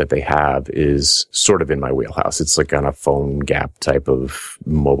product that they have is sort of in my wheelhouse. It's like on a phone gap type of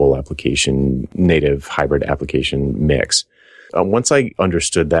mobile application, native hybrid application mix. Once I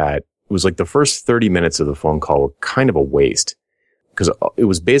understood that, it was like the first 30 minutes of the phone call were kind of a waste, because it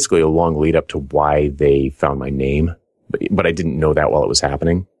was basically a long lead up to why they found my name, but I didn't know that while it was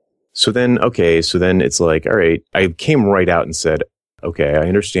happening. So then it's like, all right, I came right out and said, okay, I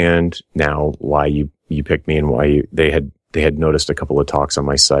understand now why you picked me and why they had noticed a couple of talks on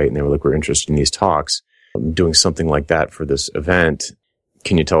my site, and they were like, we're interested in these talks. I'm doing something like that for this event.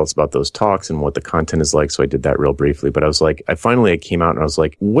 Can you tell us about those talks and what the content is like? So I did that real briefly, but I was like, I came out and I was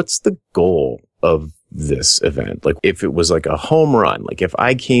like, what's the goal of this event? Like if it was like a home run, like if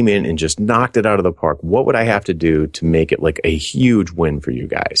I came in and just knocked it out of the park, what would I have to do to make it like a huge win for you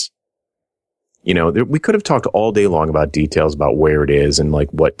guys? You know, we could have talked all day long about details about where it is and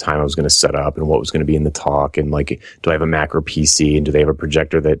like what time I was going to set up and what was going to be in the talk. And like, do I have a Mac or PC and do they have a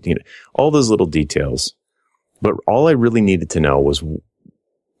projector that, you know, all those little details. But all I really needed to know was,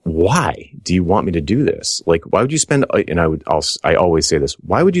 why do you want me to do this? Like, why would you spend, and I always say this,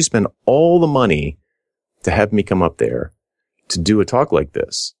 why would you spend all the money to have me come up there to do a talk like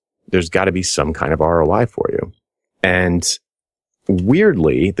this? There's got to be some kind of ROI for you. And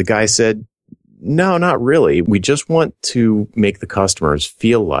weirdly, the guy said, no, not really. We just want to make the customers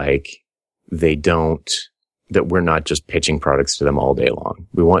feel like that we're not just pitching products to them all day long.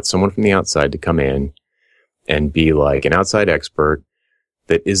 We want someone from the outside to come in and be like an outside expert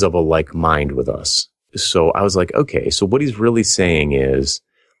that is of a like mind with us. So I was like, okay, so what he's really saying is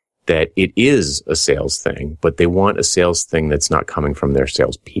that it is a sales thing, but they want a sales thing that's not coming from their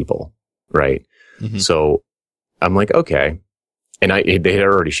salespeople, right? Mm-hmm. So I'm like, okay. And they had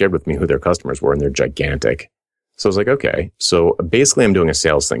already shared with me who their customers were, and they're gigantic. So I was like, okay. So basically I'm doing a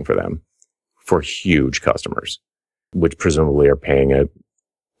sales thing for them for huge customers, which presumably are paying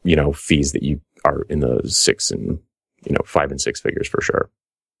fees that you are in the 5 and 6 figures for sure.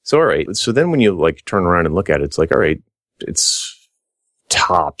 So, all right. So then when you like turn around and look at it, it's like, all right, it's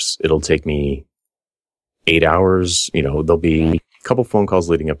tops. It'll take me 8 hours. You know, there'll be a couple phone calls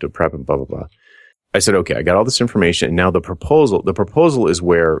leading up to prep and blah, blah, blah. I said, okay, I got all this information. And now the proposal is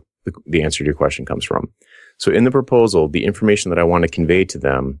where the answer to your question comes from. So in the proposal, the information that I want to convey to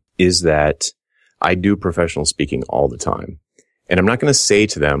them is that I do professional speaking all the time. And I'm not going to say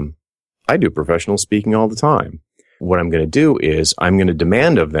to them, I do professional speaking all the time. What I'm going to do is I'm going to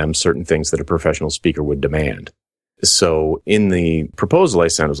demand of them certain things that a professional speaker would demand. So in the proposal I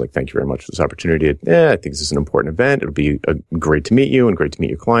sent, I was like, thank you very much for this opportunity. I think this is an important event. It'll be great to meet you and great to meet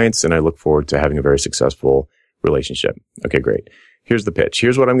your clients. And I look forward to having a very successful relationship. Okay, great. Here's the pitch.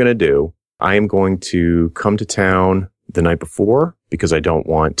 Here's what I'm going to do. I am going to come to town the night before because I don't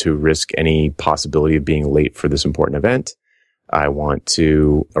want to risk any possibility of being late for this important event. I want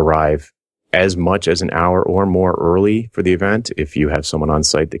to arrive as much as an hour or more early for the event if you have someone on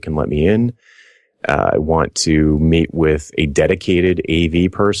site that can let me in. I want to meet with a dedicated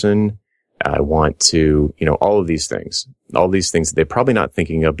AV person. I want to, all of these things that they're probably not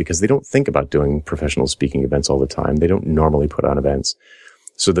thinking of because they don't think about doing professional speaking events all the time. They don't normally put on events.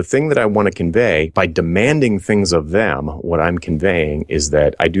 So the thing that I want to convey by demanding things of them, what I'm conveying is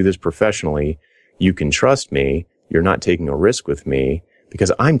that I do this professionally. You can trust me. You're not taking a risk with me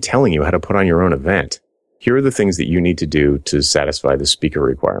because I'm telling you how to put on your own event. Here are the things that you need to do to satisfy the speaker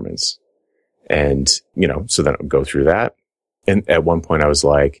requirements. And, so then I'll go through that. And at one point I was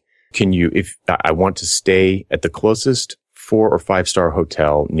like, if I want to stay at the closest 4 or 5 star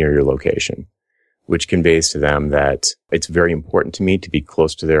hotel near your location, which conveys to them that it's very important to me to be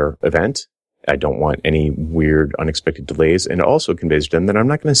close to their event. I don't want any weird, unexpected delays. And it also conveys to them that I'm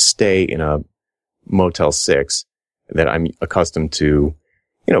not going to stay in a Motel 6 that I'm accustomed to,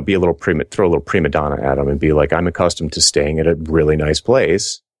 throw a little prima donna at them and be like, I'm accustomed to staying at a really nice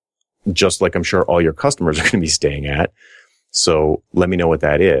place, just like I'm sure all your customers are going to be staying at. So let me know what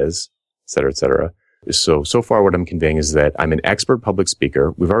that is, et cetera, et cetera. So far what I'm conveying is that I'm an expert public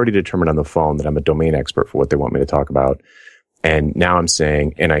speaker. We've already determined on the phone that I'm a domain expert for what they want me to talk about. And now I'm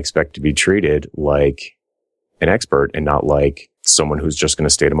saying, and I expect to be treated like an expert and not like someone who's just going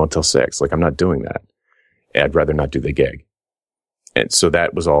to stay at a Motel 6. Like I'm not doing that. I'd rather not do the gig. And so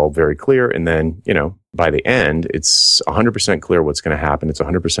that was all very clear. And then, by the end, it's 100% clear what's going to happen. It's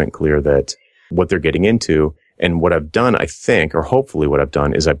 100% clear that what they're getting into. And what I've done, I think, or hopefully what I've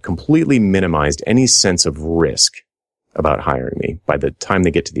done is I've completely minimized any sense of risk about hiring me by the time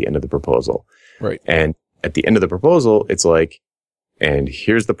they get to the end of the proposal. Right. And at the end of the proposal, it's like, and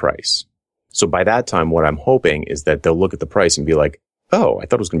here's the price. So by that time, what I'm hoping is that they'll look at the price and be like, oh, I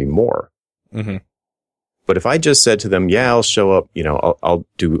thought it was going to be more. Mm-hmm. But if I just said to them, yeah, I'll show up, I'll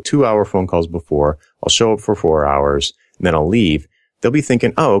do 2-hour phone calls before, I'll show up for 4 hours, and then I'll leave. They'll be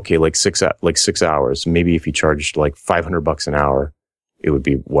thinking, oh, okay, like 6 hours. Maybe if you charged like $500 an hour, it would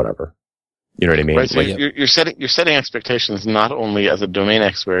be whatever. You know what I mean? Right. So you're setting expectations not only as a domain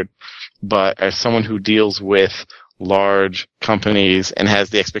expert, but as someone who deals with large companies and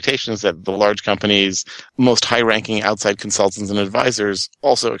has the expectations that the large companies, most high-ranking outside consultants and advisors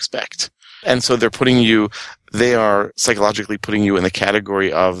also expect. And so they are psychologically putting you in the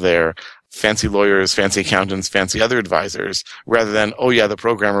category of their fancy lawyers, fancy accountants, fancy other advisors, rather than, oh yeah, the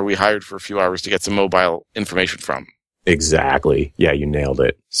programmer we hired for a few hours to get some mobile information from. Exactly. Yeah, you nailed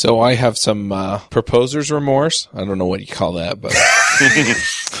it. So I have some proposer's remorse. I don't know what you call that, but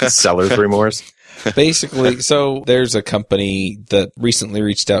Seller's remorse. basically, so there's a company that recently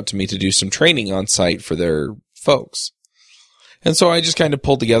reached out to me to do some training on site for their folks. And so I just kind of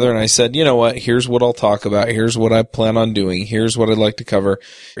pulled together and I said, you know what, here's what I'll talk about. Here's what I plan on doing. Here's what I'd like to cover.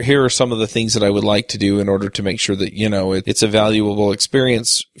 Here are some of the things that I would like to do in order to make sure that, it's a valuable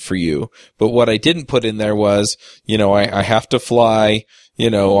experience for you. But what I didn't put in there was, I have to fly,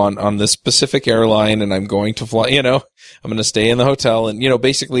 on this specific airline and I'm going to fly, I'm going to stay in the hotel. And,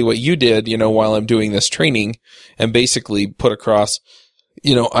 basically what you did, while I'm doing this training and basically put across,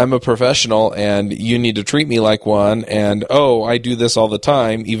 I'm a professional and you need to treat me like one. And, I do this all the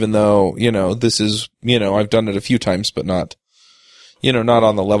time, even though, this is, I've done it a few times, but not, not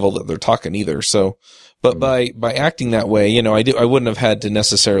on the level that they're talking either. So, but by acting that way, I wouldn't have had to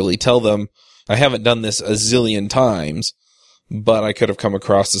necessarily tell them I haven't done this a zillion times, but I could have come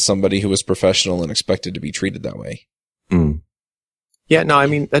across as somebody who was professional and expected to be treated that way. Mm. Yeah, no, I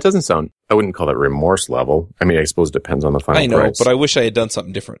mean, that doesn't sound, I wouldn't call that remorse level. I mean, I suppose it depends on the final price. I know, but I wish I had done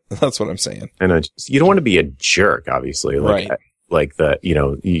something different. That's what I'm saying. And you don't want to be a jerk, obviously. Right. Like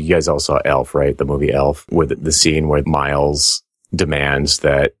you guys all saw Elf, right? The movie Elf, with the scene where Miles demands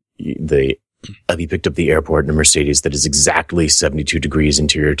that have you picked up the airport in a Mercedes that is exactly 72 degrees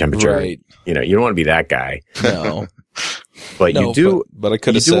interior temperature? Right. You don't want to be that guy. No. But you do. But I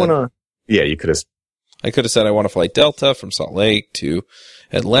could have said. You could have. I could have said I want to fly Delta from Salt Lake to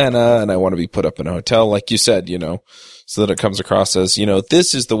Atlanta, and I want to be put up in a hotel, like you said, so that it comes across as,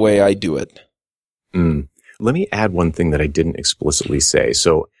 this is the way I do it. Let me add one thing that I didn't explicitly say.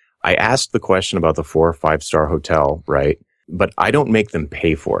 So I asked the question about the 4 or 5-star hotel, right? But I don't make them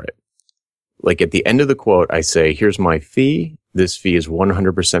pay for it. Like at the end of the quote, I say, here's my fee. This fee is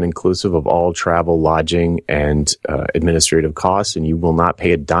 100% inclusive of all travel, lodging, and administrative costs, and you will not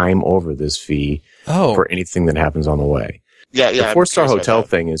pay a dime over this fee for anything that happens on the way. Yeah. The 4-star hotel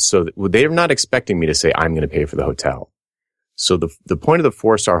thing is so that they're not expecting me to say I'm going to pay for the hotel. So the point of the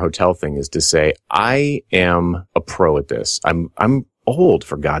 4-star hotel thing is to say I am a pro at this. I'm old,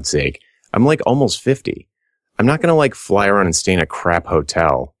 for God's sake. I'm like almost 50. I'm not going to fly around and stay in a crap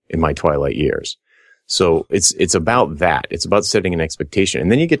hotel in my twilight years. So it's about that. It's about setting an expectation. And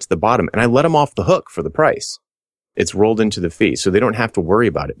then you get to the bottom and I let them off the hook for the price. It's rolled into the fee. So they don't have to worry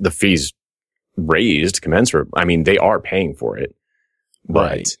about it. The fee's raised commensurate. I mean, they are paying for it,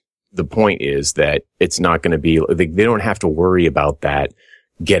 but the point is that it's not going to be, they don't have to worry about that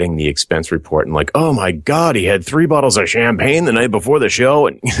getting the expense report and oh my God, he had 3 bottles of champagne the night before the show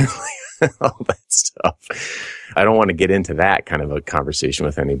and all that stuff. I don't want to get into that kind of a conversation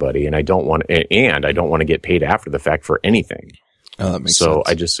with anybody, and I don't want to get paid after the fact for anything. Oh, that makes sense. So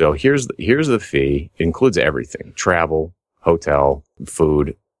I just say, here's the fee. It includes everything: travel, hotel,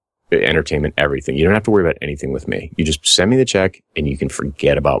 food, entertainment, everything. You don't have to worry about anything with me. You just send me the check, and you can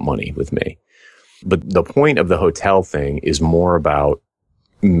forget about money with me. But the point of the hotel thing is more about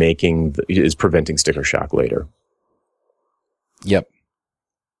preventing sticker shock later. Yep.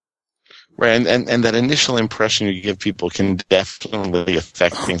 Right, and that initial impression you give people can definitely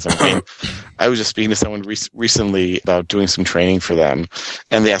affect things. I mean, I was just speaking to someone recently about doing some training for them,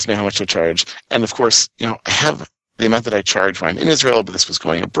 and they asked me how much to charge. And of course, I have the amount that I charge when I'm in Israel, but this was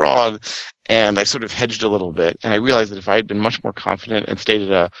going abroad, and I sort of hedged a little bit. And I realized that if I had been much more confident and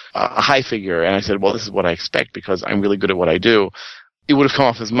stated a high figure, and I said, well, this is what I expect because I'm really good at what I do, it would have come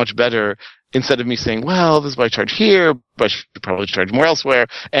off as much better instead of me saying, well, this is what I charge here, but I should probably charge more elsewhere.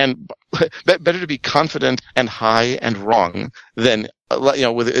 And better to be confident and high and wrong than,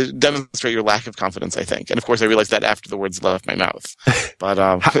 demonstrate your lack of confidence, I think. And of course, I realized that after the words left my mouth. But,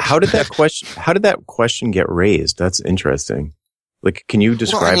 how did that question get raised? That's interesting. Can you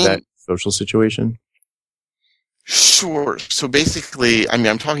describe that social situation? Sure. So basically, I'm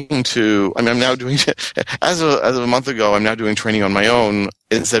now doing, as of a month ago, I'm now doing training on my own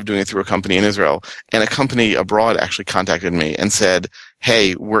instead of doing it through a company in Israel. And a company abroad actually contacted me and said,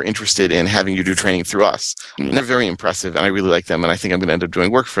 hey, we're interested in having you do training through us. And they're very impressive, and I really like them, and I think I'm going to end up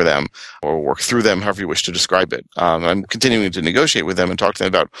doing work for them or work through them, however you wish to describe it. I'm continuing to negotiate with them and talk to them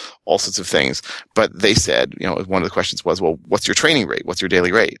about all sorts of things. But they said, one of the questions was, well, what's your training rate? What's your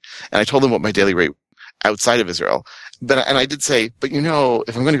daily rate? And I told them what my daily rate outside of Israel. And I did say, but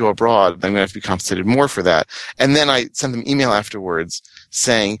if I'm going to go abroad, I'm going to have to be compensated more for that. And then I sent them email afterwards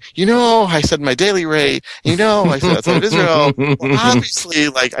saying, I said my daily rate, I said outside of Israel. Well, obviously,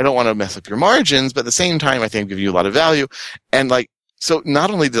 I don't want to mess up your margins, but at the same time, I think I'm giving you a lot of value. And So not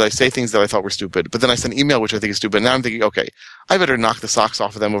only did I say things that I thought were stupid, but then I sent an email which I think is stupid. Now I'm thinking, okay, I better knock the socks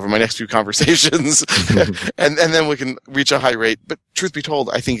off of them over my next few conversations, and then we can reach a high rate. But truth be told,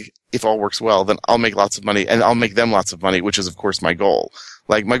 I think if all works well, then I'll make lots of money, and I'll make them lots of money, which is of course my goal.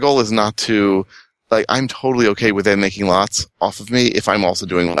 Like my goal is not to, like, I'm totally okay with them making lots off of me if I'm also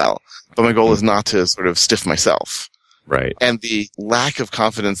doing well. But my goal is not to sort of stiff myself. Right. And the lack of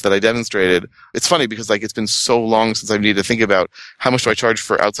confidence that I demonstrated, it's funny because like it's been so long since I've needed to think about how much do I charge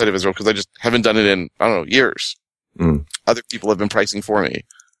for outside of Israel because I just haven't done it in, I don't know, years. Other people have been pricing for me.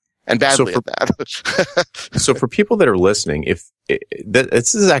 And badly at that. So for people that are listening,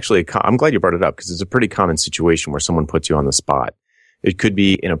 this is actually, I'm glad you brought it up because it's a pretty common situation where someone puts you on the spot. It could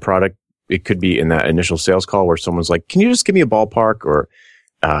be in a product. It could be in that initial sales call where someone's like, can you just give me a ballpark or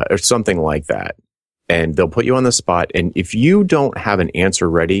something like that? And they'll put you on the spot. And if you don't have an answer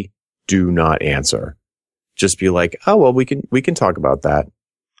ready, do not answer. Just be like, oh, well, we can talk about that.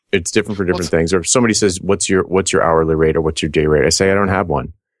 It's different for different things. Or if somebody says, what's your hourly rate or what's your day rate? I say, I don't have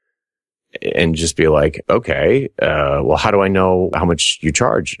one. And just be like, okay, well, how do I know how much you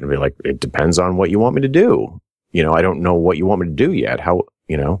charge? And be like, it depends on what you want me to do. I don't know what you want me to do yet.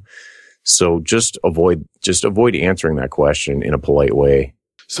 So just avoid answering that question in a polite way.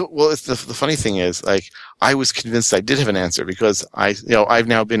 So, well, it's the funny thing is, like, I was convinced I did have an answer because I've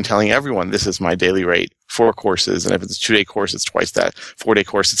now been telling everyone this is my daily rate for courses. And if it's a 2-day course, it's twice that. 4-day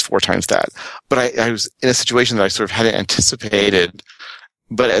course, it's 4 times that. But I was in a situation that I sort of hadn't anticipated.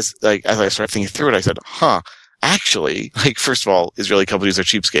 But as I started thinking through it, I said, actually, like, first of all, Israeli companies are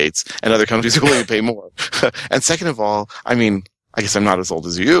cheapskates and other companies are willing to pay more. And second of all, I mean, I guess I'm not as old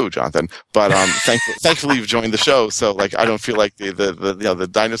as you, Jonathan, but thankfully you've joined the show, so like I don't feel like the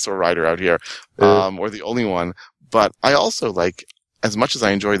dinosaur rider out here, or the only one. But I also, like, as much as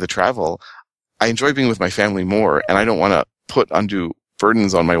I enjoy the travel, I enjoy being with my family more, and I don't want to put undue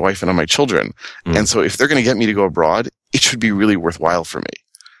burdens on my wife and on my children. And so if they're going to get me to go abroad, it should be really worthwhile for me.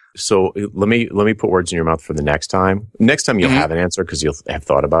 So let me put words in your mouth for the next time. Next time you'll have an answer because you'll have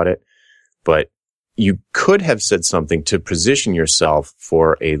thought about it, but you could have said something to position yourself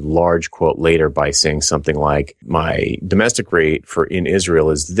for a large quote later by saying something like, my domestic rate in Israel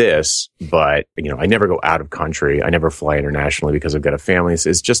is this, but, I never go out of country. I never fly internationally because I've got a family. So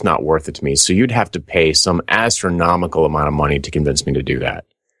it's just not worth it to me. So you'd have to pay some astronomical amount of money to convince me to do that,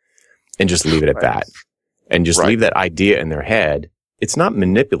 and just leave it at that, and just leave that idea in their head. It's not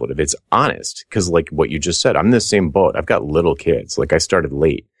manipulative. It's honest. Cause like what you just said, I'm in the same boat. I've got little kids. Like I started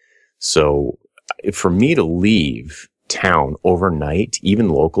late. So for me to leave town overnight, even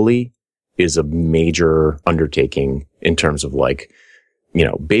locally, is a major undertaking in terms of like,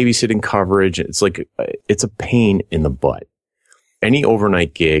 babysitting coverage. It's like, it's a pain in the butt. Any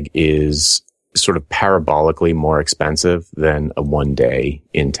overnight gig is sort of parabolically more expensive than a 1-day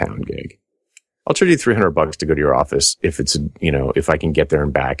in-town gig. I'll charge you $300 to go to your office if it's, if I can get there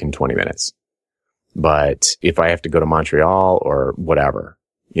and back in 20 minutes. But if I have to go to Montreal or whatever,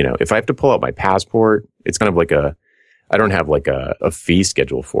 if I have to pull out my passport, it's kind of like I don't have like a fee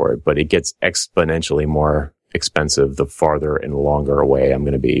schedule for it, but it gets exponentially more expensive the farther and longer away I'm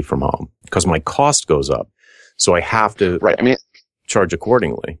going to be from home because my cost goes up. So I have to charge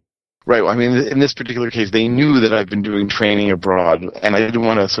accordingly. Right. Well, I mean, in this particular case, they knew that I've been doing training abroad, and I didn't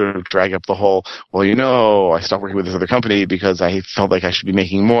want to sort of drag up the whole, I stopped working with this other company because I felt like I should be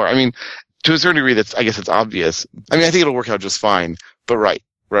making more. I mean, to a certain degree, I guess it's obvious. I mean, I think it'll work out just fine, but right.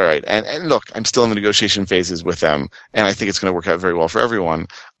 And look, I'm still in the negotiation phases with them, and I think it's going to work out very well for everyone.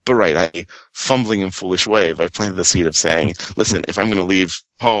 But I fumbling in foolish way, I've planted the seed of saying, listen, if I'm going to leave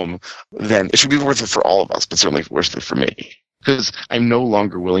home, then it should be worth it for all of us, but certainly worth it for me. Because I'm no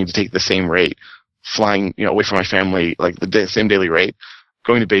longer willing to take the same rate, flying, away from my family, like the same daily rate,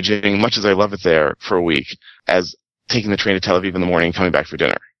 going to Beijing, much as I love it there, for a week, as taking the train to Tel Aviv in the morning and coming back for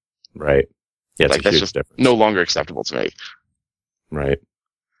dinner. Right. Yeah, it's that's just difference. No longer acceptable to me. Right.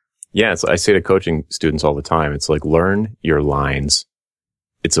 Yeah, I say to coaching students all the time, it's like, learn your lines.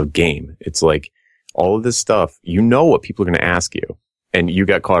 It's a game. It's like all of this stuff, what people are going to ask you. And you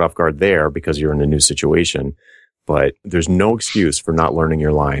got caught off guard there because you're in a new situation. But there's no excuse for not learning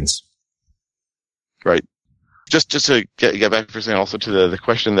your lines. Right. Just to get back for a second also to the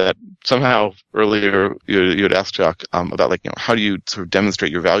question that somehow earlier you had asked, Chuck, about like, how do you sort of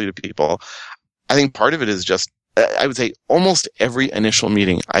demonstrate your value to people? I think part of it is just, I would say almost every initial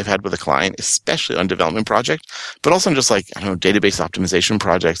meeting I've had with a client, especially on development project, but also on just like, database optimization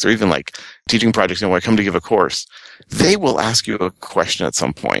projects or even like teaching projects, where I come to give a course, they will ask you a question at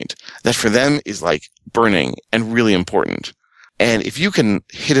some point that for them is like burning and really important. And if you can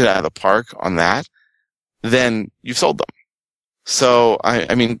hit it out of the park on that, then you've sold them. So,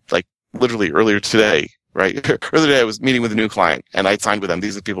 I mean, like, literally earlier today, right? Earlier today, I was meeting with a new client, and I signed with them.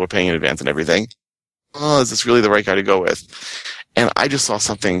 These are people who are paying in advance and everything. Oh, is this really the right guy to go with? And I just saw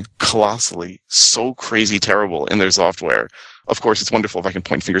something colossally, so crazy terrible in their software. Of course, it's wonderful if I can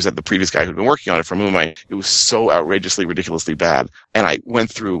point fingers at the previous guy who'd been working on it, from whom it was so outrageously, ridiculously bad. And I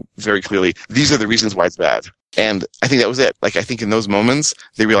went through very clearly, these are the reasons why it's bad. And I think that was it. Like, I think in those moments,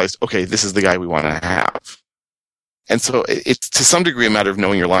 they realized, okay, this is the guy we want to have. And so it's to some degree a matter of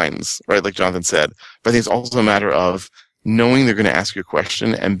knowing your lines, right? Like Jonathan said. But I think it's also a matter of knowing they're going to ask you a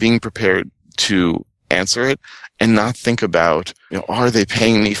question and being prepared to answer it and not think about, are they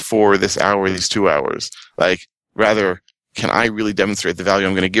paying me for this hour, these 2 hours? Like, rather, can I really demonstrate the value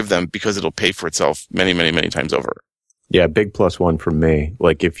I'm going to give them, because it'll pay for itself many, many, many times over? Yeah, big +1 from me.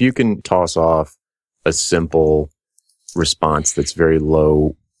 Like, if you can toss off a simple response that's very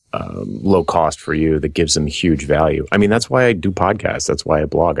low cost for you, that gives them huge value. I mean, that's why I do podcasts. That's why I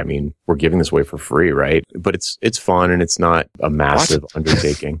blog. I mean, we're giving this away for free, right? But it's fun, and it's not a massive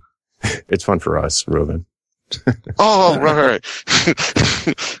undertaking. It's fun for us, Reuven. Oh, right.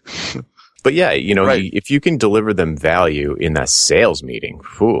 But yeah, right. If you can deliver them value in that sales meeting,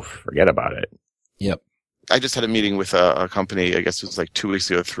 forget about it. Yep. I just had a meeting with a company, I guess it was like 2 weeks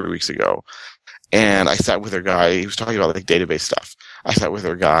ago, 3 weeks ago. And I sat with their guy. He was talking about like database stuff. I sat with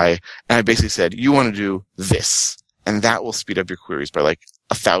their guy, and I basically said, you want to do this, and that will speed up your queries by like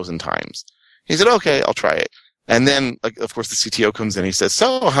 1,000 times. He said, okay, I'll try it. And then, like, of course, the CTO comes in. He says,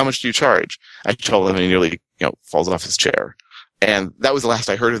 so how much do you charge? I told him, and he nearly, falls off his chair. And that was the last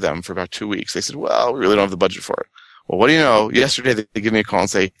I heard of them for about 2 weeks. They said, well, we really don't have the budget for it. Well, what do you know? Yesterday, they give me a call and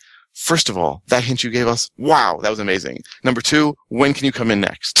say, first of all, that hint you gave us, wow, that was amazing. Number 2, when can you come in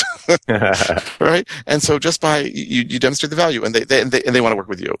next? Right? And so just by, you demonstrate the value, and they want to work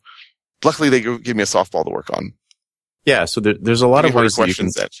with you. Luckily, they give me a softball to work on. Yeah, so there's a lot of ways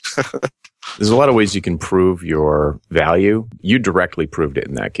there's a lot of ways you can prove your value. You directly proved it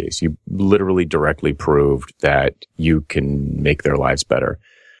in that case. You literally directly proved that you can make their lives better.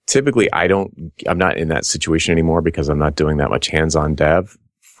 Typically, I'm not in that situation anymore because I'm not doing that much hands-on dev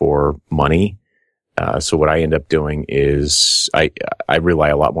for money. So what I end up doing is I rely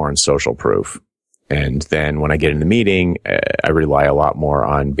a lot more on social proof. And then when I get in the meeting, I rely a lot more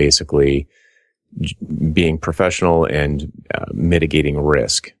on basically being professional and mitigating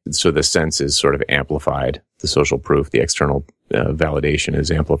risk. So the sense is sort of amplified. The social proof, the external validation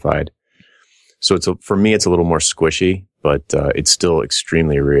is amplified. So for me, it's a little more squishy, but it's still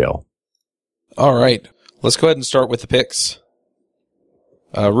extremely real. All right. Let's go ahead and start with the picks.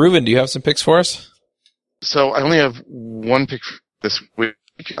 Reuven, do you have some picks for us? So I only have one pick this week,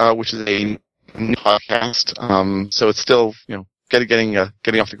 which is a new podcast. So it's still, getting off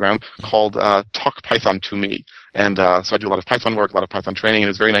the ground, called Talk Python to Me. And so I do a lot of Python work, a lot of Python training, and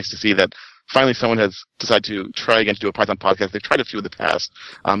it's very nice to see that finally someone has decided to try again to do a Python podcast. They've tried a few in the past.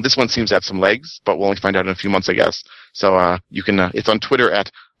 This one seems to have some legs, but we'll only find out in a few months, I guess. So you can it's on Twitter at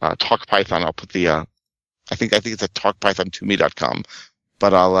Talk Python. I'll put the I think it's at talkpython2me.com,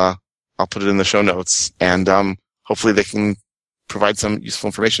 but I'll put it in the show notes, and hopefully they can provide some useful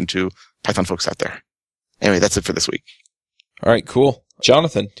information to Python folks out there. Anyway, that's it for this week. All right, cool.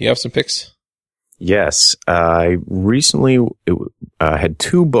 Jonathan, do you have some picks? Yes. I recently had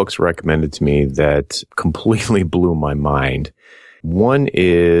 2 books recommended to me that completely blew my mind. One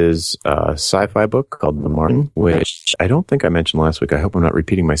is a sci-fi book called The Martian, which I don't think I mentioned last week. I hope I'm not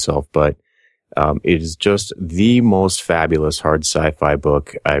repeating myself, but it is just the most fabulous hard sci-fi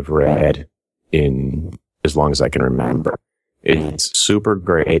book I've read in as long as I can remember. It's super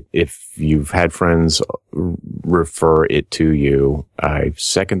great. If you've had friends refer it to you, I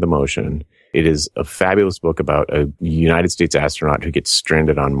second the motion. It is a fabulous book about a United States astronaut who gets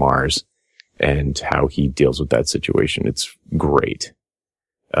stranded on Mars and how he deals with that situation. It's great.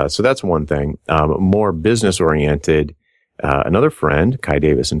 So that's one thing. More business oriented. Another friend, Kai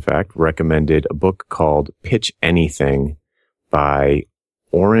Davis, in fact, recommended a book called Pitch Anything by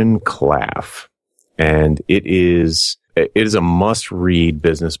Oren Klaff. And it is a must-read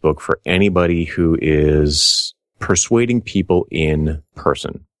business book for anybody who is persuading people in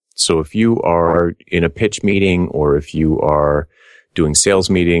person. So if you are in a pitch meeting, or if you are doing sales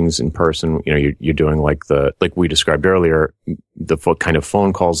meetings in person, you're doing like we described earlier, the kind of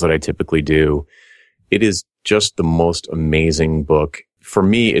phone calls that I typically do. It is just the most amazing book. For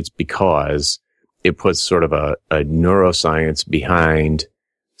me, it's because it puts sort of a neuroscience behind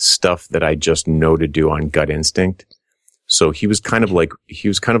stuff that I just know to do on gut instinct. So he was kind of like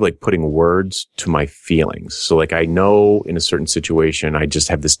putting words to my feelings. So like I know in a certain situation, I just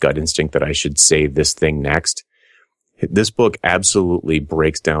have this gut instinct that I should say this thing next. This book absolutely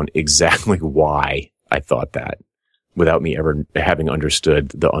breaks down exactly why I thought that without me ever having understood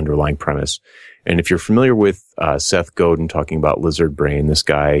the underlying premise. And if you're familiar with Seth Godin talking about lizard brain, this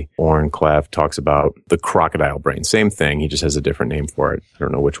guy, Oren Klaff, talks about the crocodile brain. Same thing. He just has a different name for it. I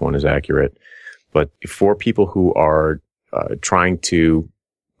don't know which one is accurate. But for people who are trying to,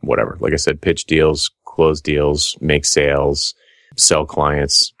 whatever, like I said, pitch deals, close deals, make sales, sell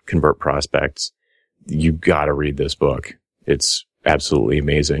clients, convert prospects, you got to read this book. It's absolutely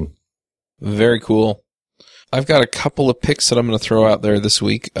amazing. Very cool. I've got a couple of picks that I'm going to throw out there this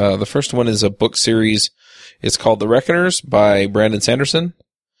week. The first one is a book series. It's called The Reckoners by Brandon Sanderson,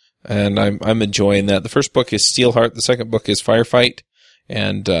 and I'm enjoying that. The first book is Steelheart. The second book is Firefight,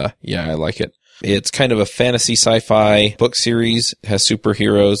 and I like it. It's kind of a fantasy sci-fi book series. It has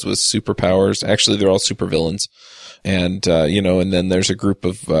superheroes with superpowers. Actually, they're all supervillains. And, and then there's a group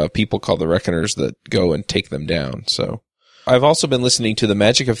of people called the Reckoners that go and take them down. So I've also been listening to The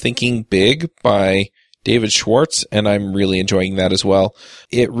Magic of Thinking Big by David Schwartz, and I'm really enjoying that as well.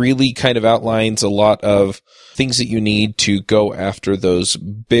 It really kind of outlines a lot of things that you need to go after those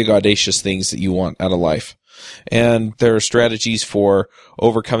big, audacious things that you want out of life. And there are strategies for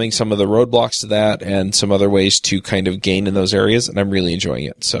overcoming some of the roadblocks to that and some other ways to kind of gain in those areas, and I'm really enjoying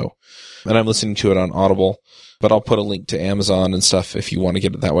it. So, and I'm listening to it on Audible, but I'll put a link to Amazon and stuff if you want to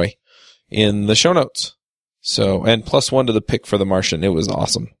get it that way in the show notes. So, and +1 to the pick for The Martian. It was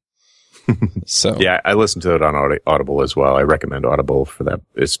awesome. So yeah, I listened to it on Audible as well. I recommend Audible for that,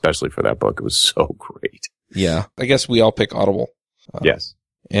 especially for that book. It was so great. Yeah, I guess we all pick Audible. Yes.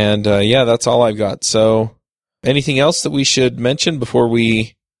 And that's all I've got. So anything else that we should mention before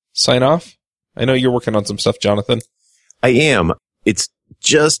we sign off? I know you're working on some stuff, Jonathan. I am. It's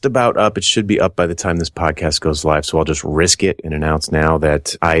just about up. It should be up by the time this podcast goes live. So I'll just risk it and announce now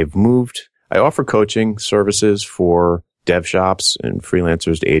that I've moved. I offer coaching services for dev shops and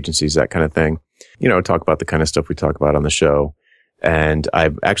freelancers to agencies, that kind of thing. Talk about the kind of stuff we talk about on the show. And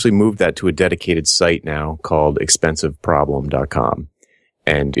I've actually moved that to a dedicated site now called expensiveproblem.com.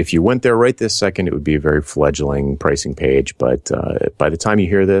 And if you went there right this second, it would be a very fledgling pricing page. But by the time you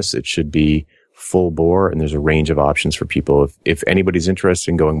hear this, it should be full bore. And there's a range of options for people. If anybody's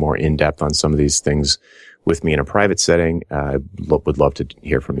interested in going more in depth on some of these things with me in a private setting, I would love to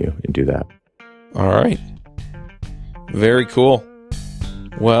hear from you and do that. All right. Very cool.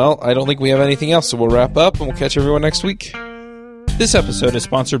 Well, I don't think we have anything else, so we'll wrap up and we'll catch everyone next week. This episode is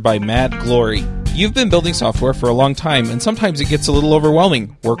sponsored by Mad Glory. You've been building software for a long time, and sometimes it gets a little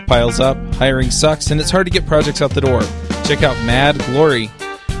overwhelming. Work piles up, hiring sucks, and it's hard to get projects out the door. Check out Mad Glory.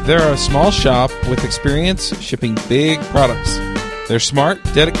 They're a small shop with experience shipping big products. They're smart,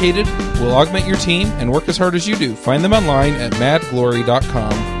 dedicated, will augment your team, and work as hard as you do. Find them online at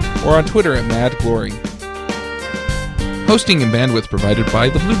madglory.com or on Twitter at madglory. Hosting and bandwidth provided by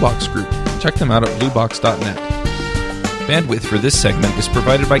the Blue Box Group. Check them out at bluebox.net. Bandwidth for this segment is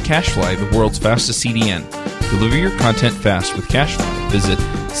provided by CacheFly, the world's fastest CDN. Deliver your content fast with CacheFly. Visit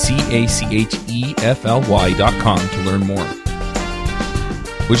CacheFly.com to learn more.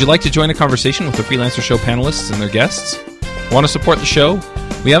 Would you like to join a conversation with the Freelancer Show panelists and their guests? Want to support the show?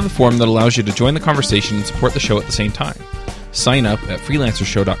 We have a form that allows you to join the conversation and support the show at the same time. Sign up at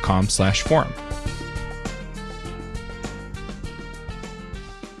freelancershow.com/forum.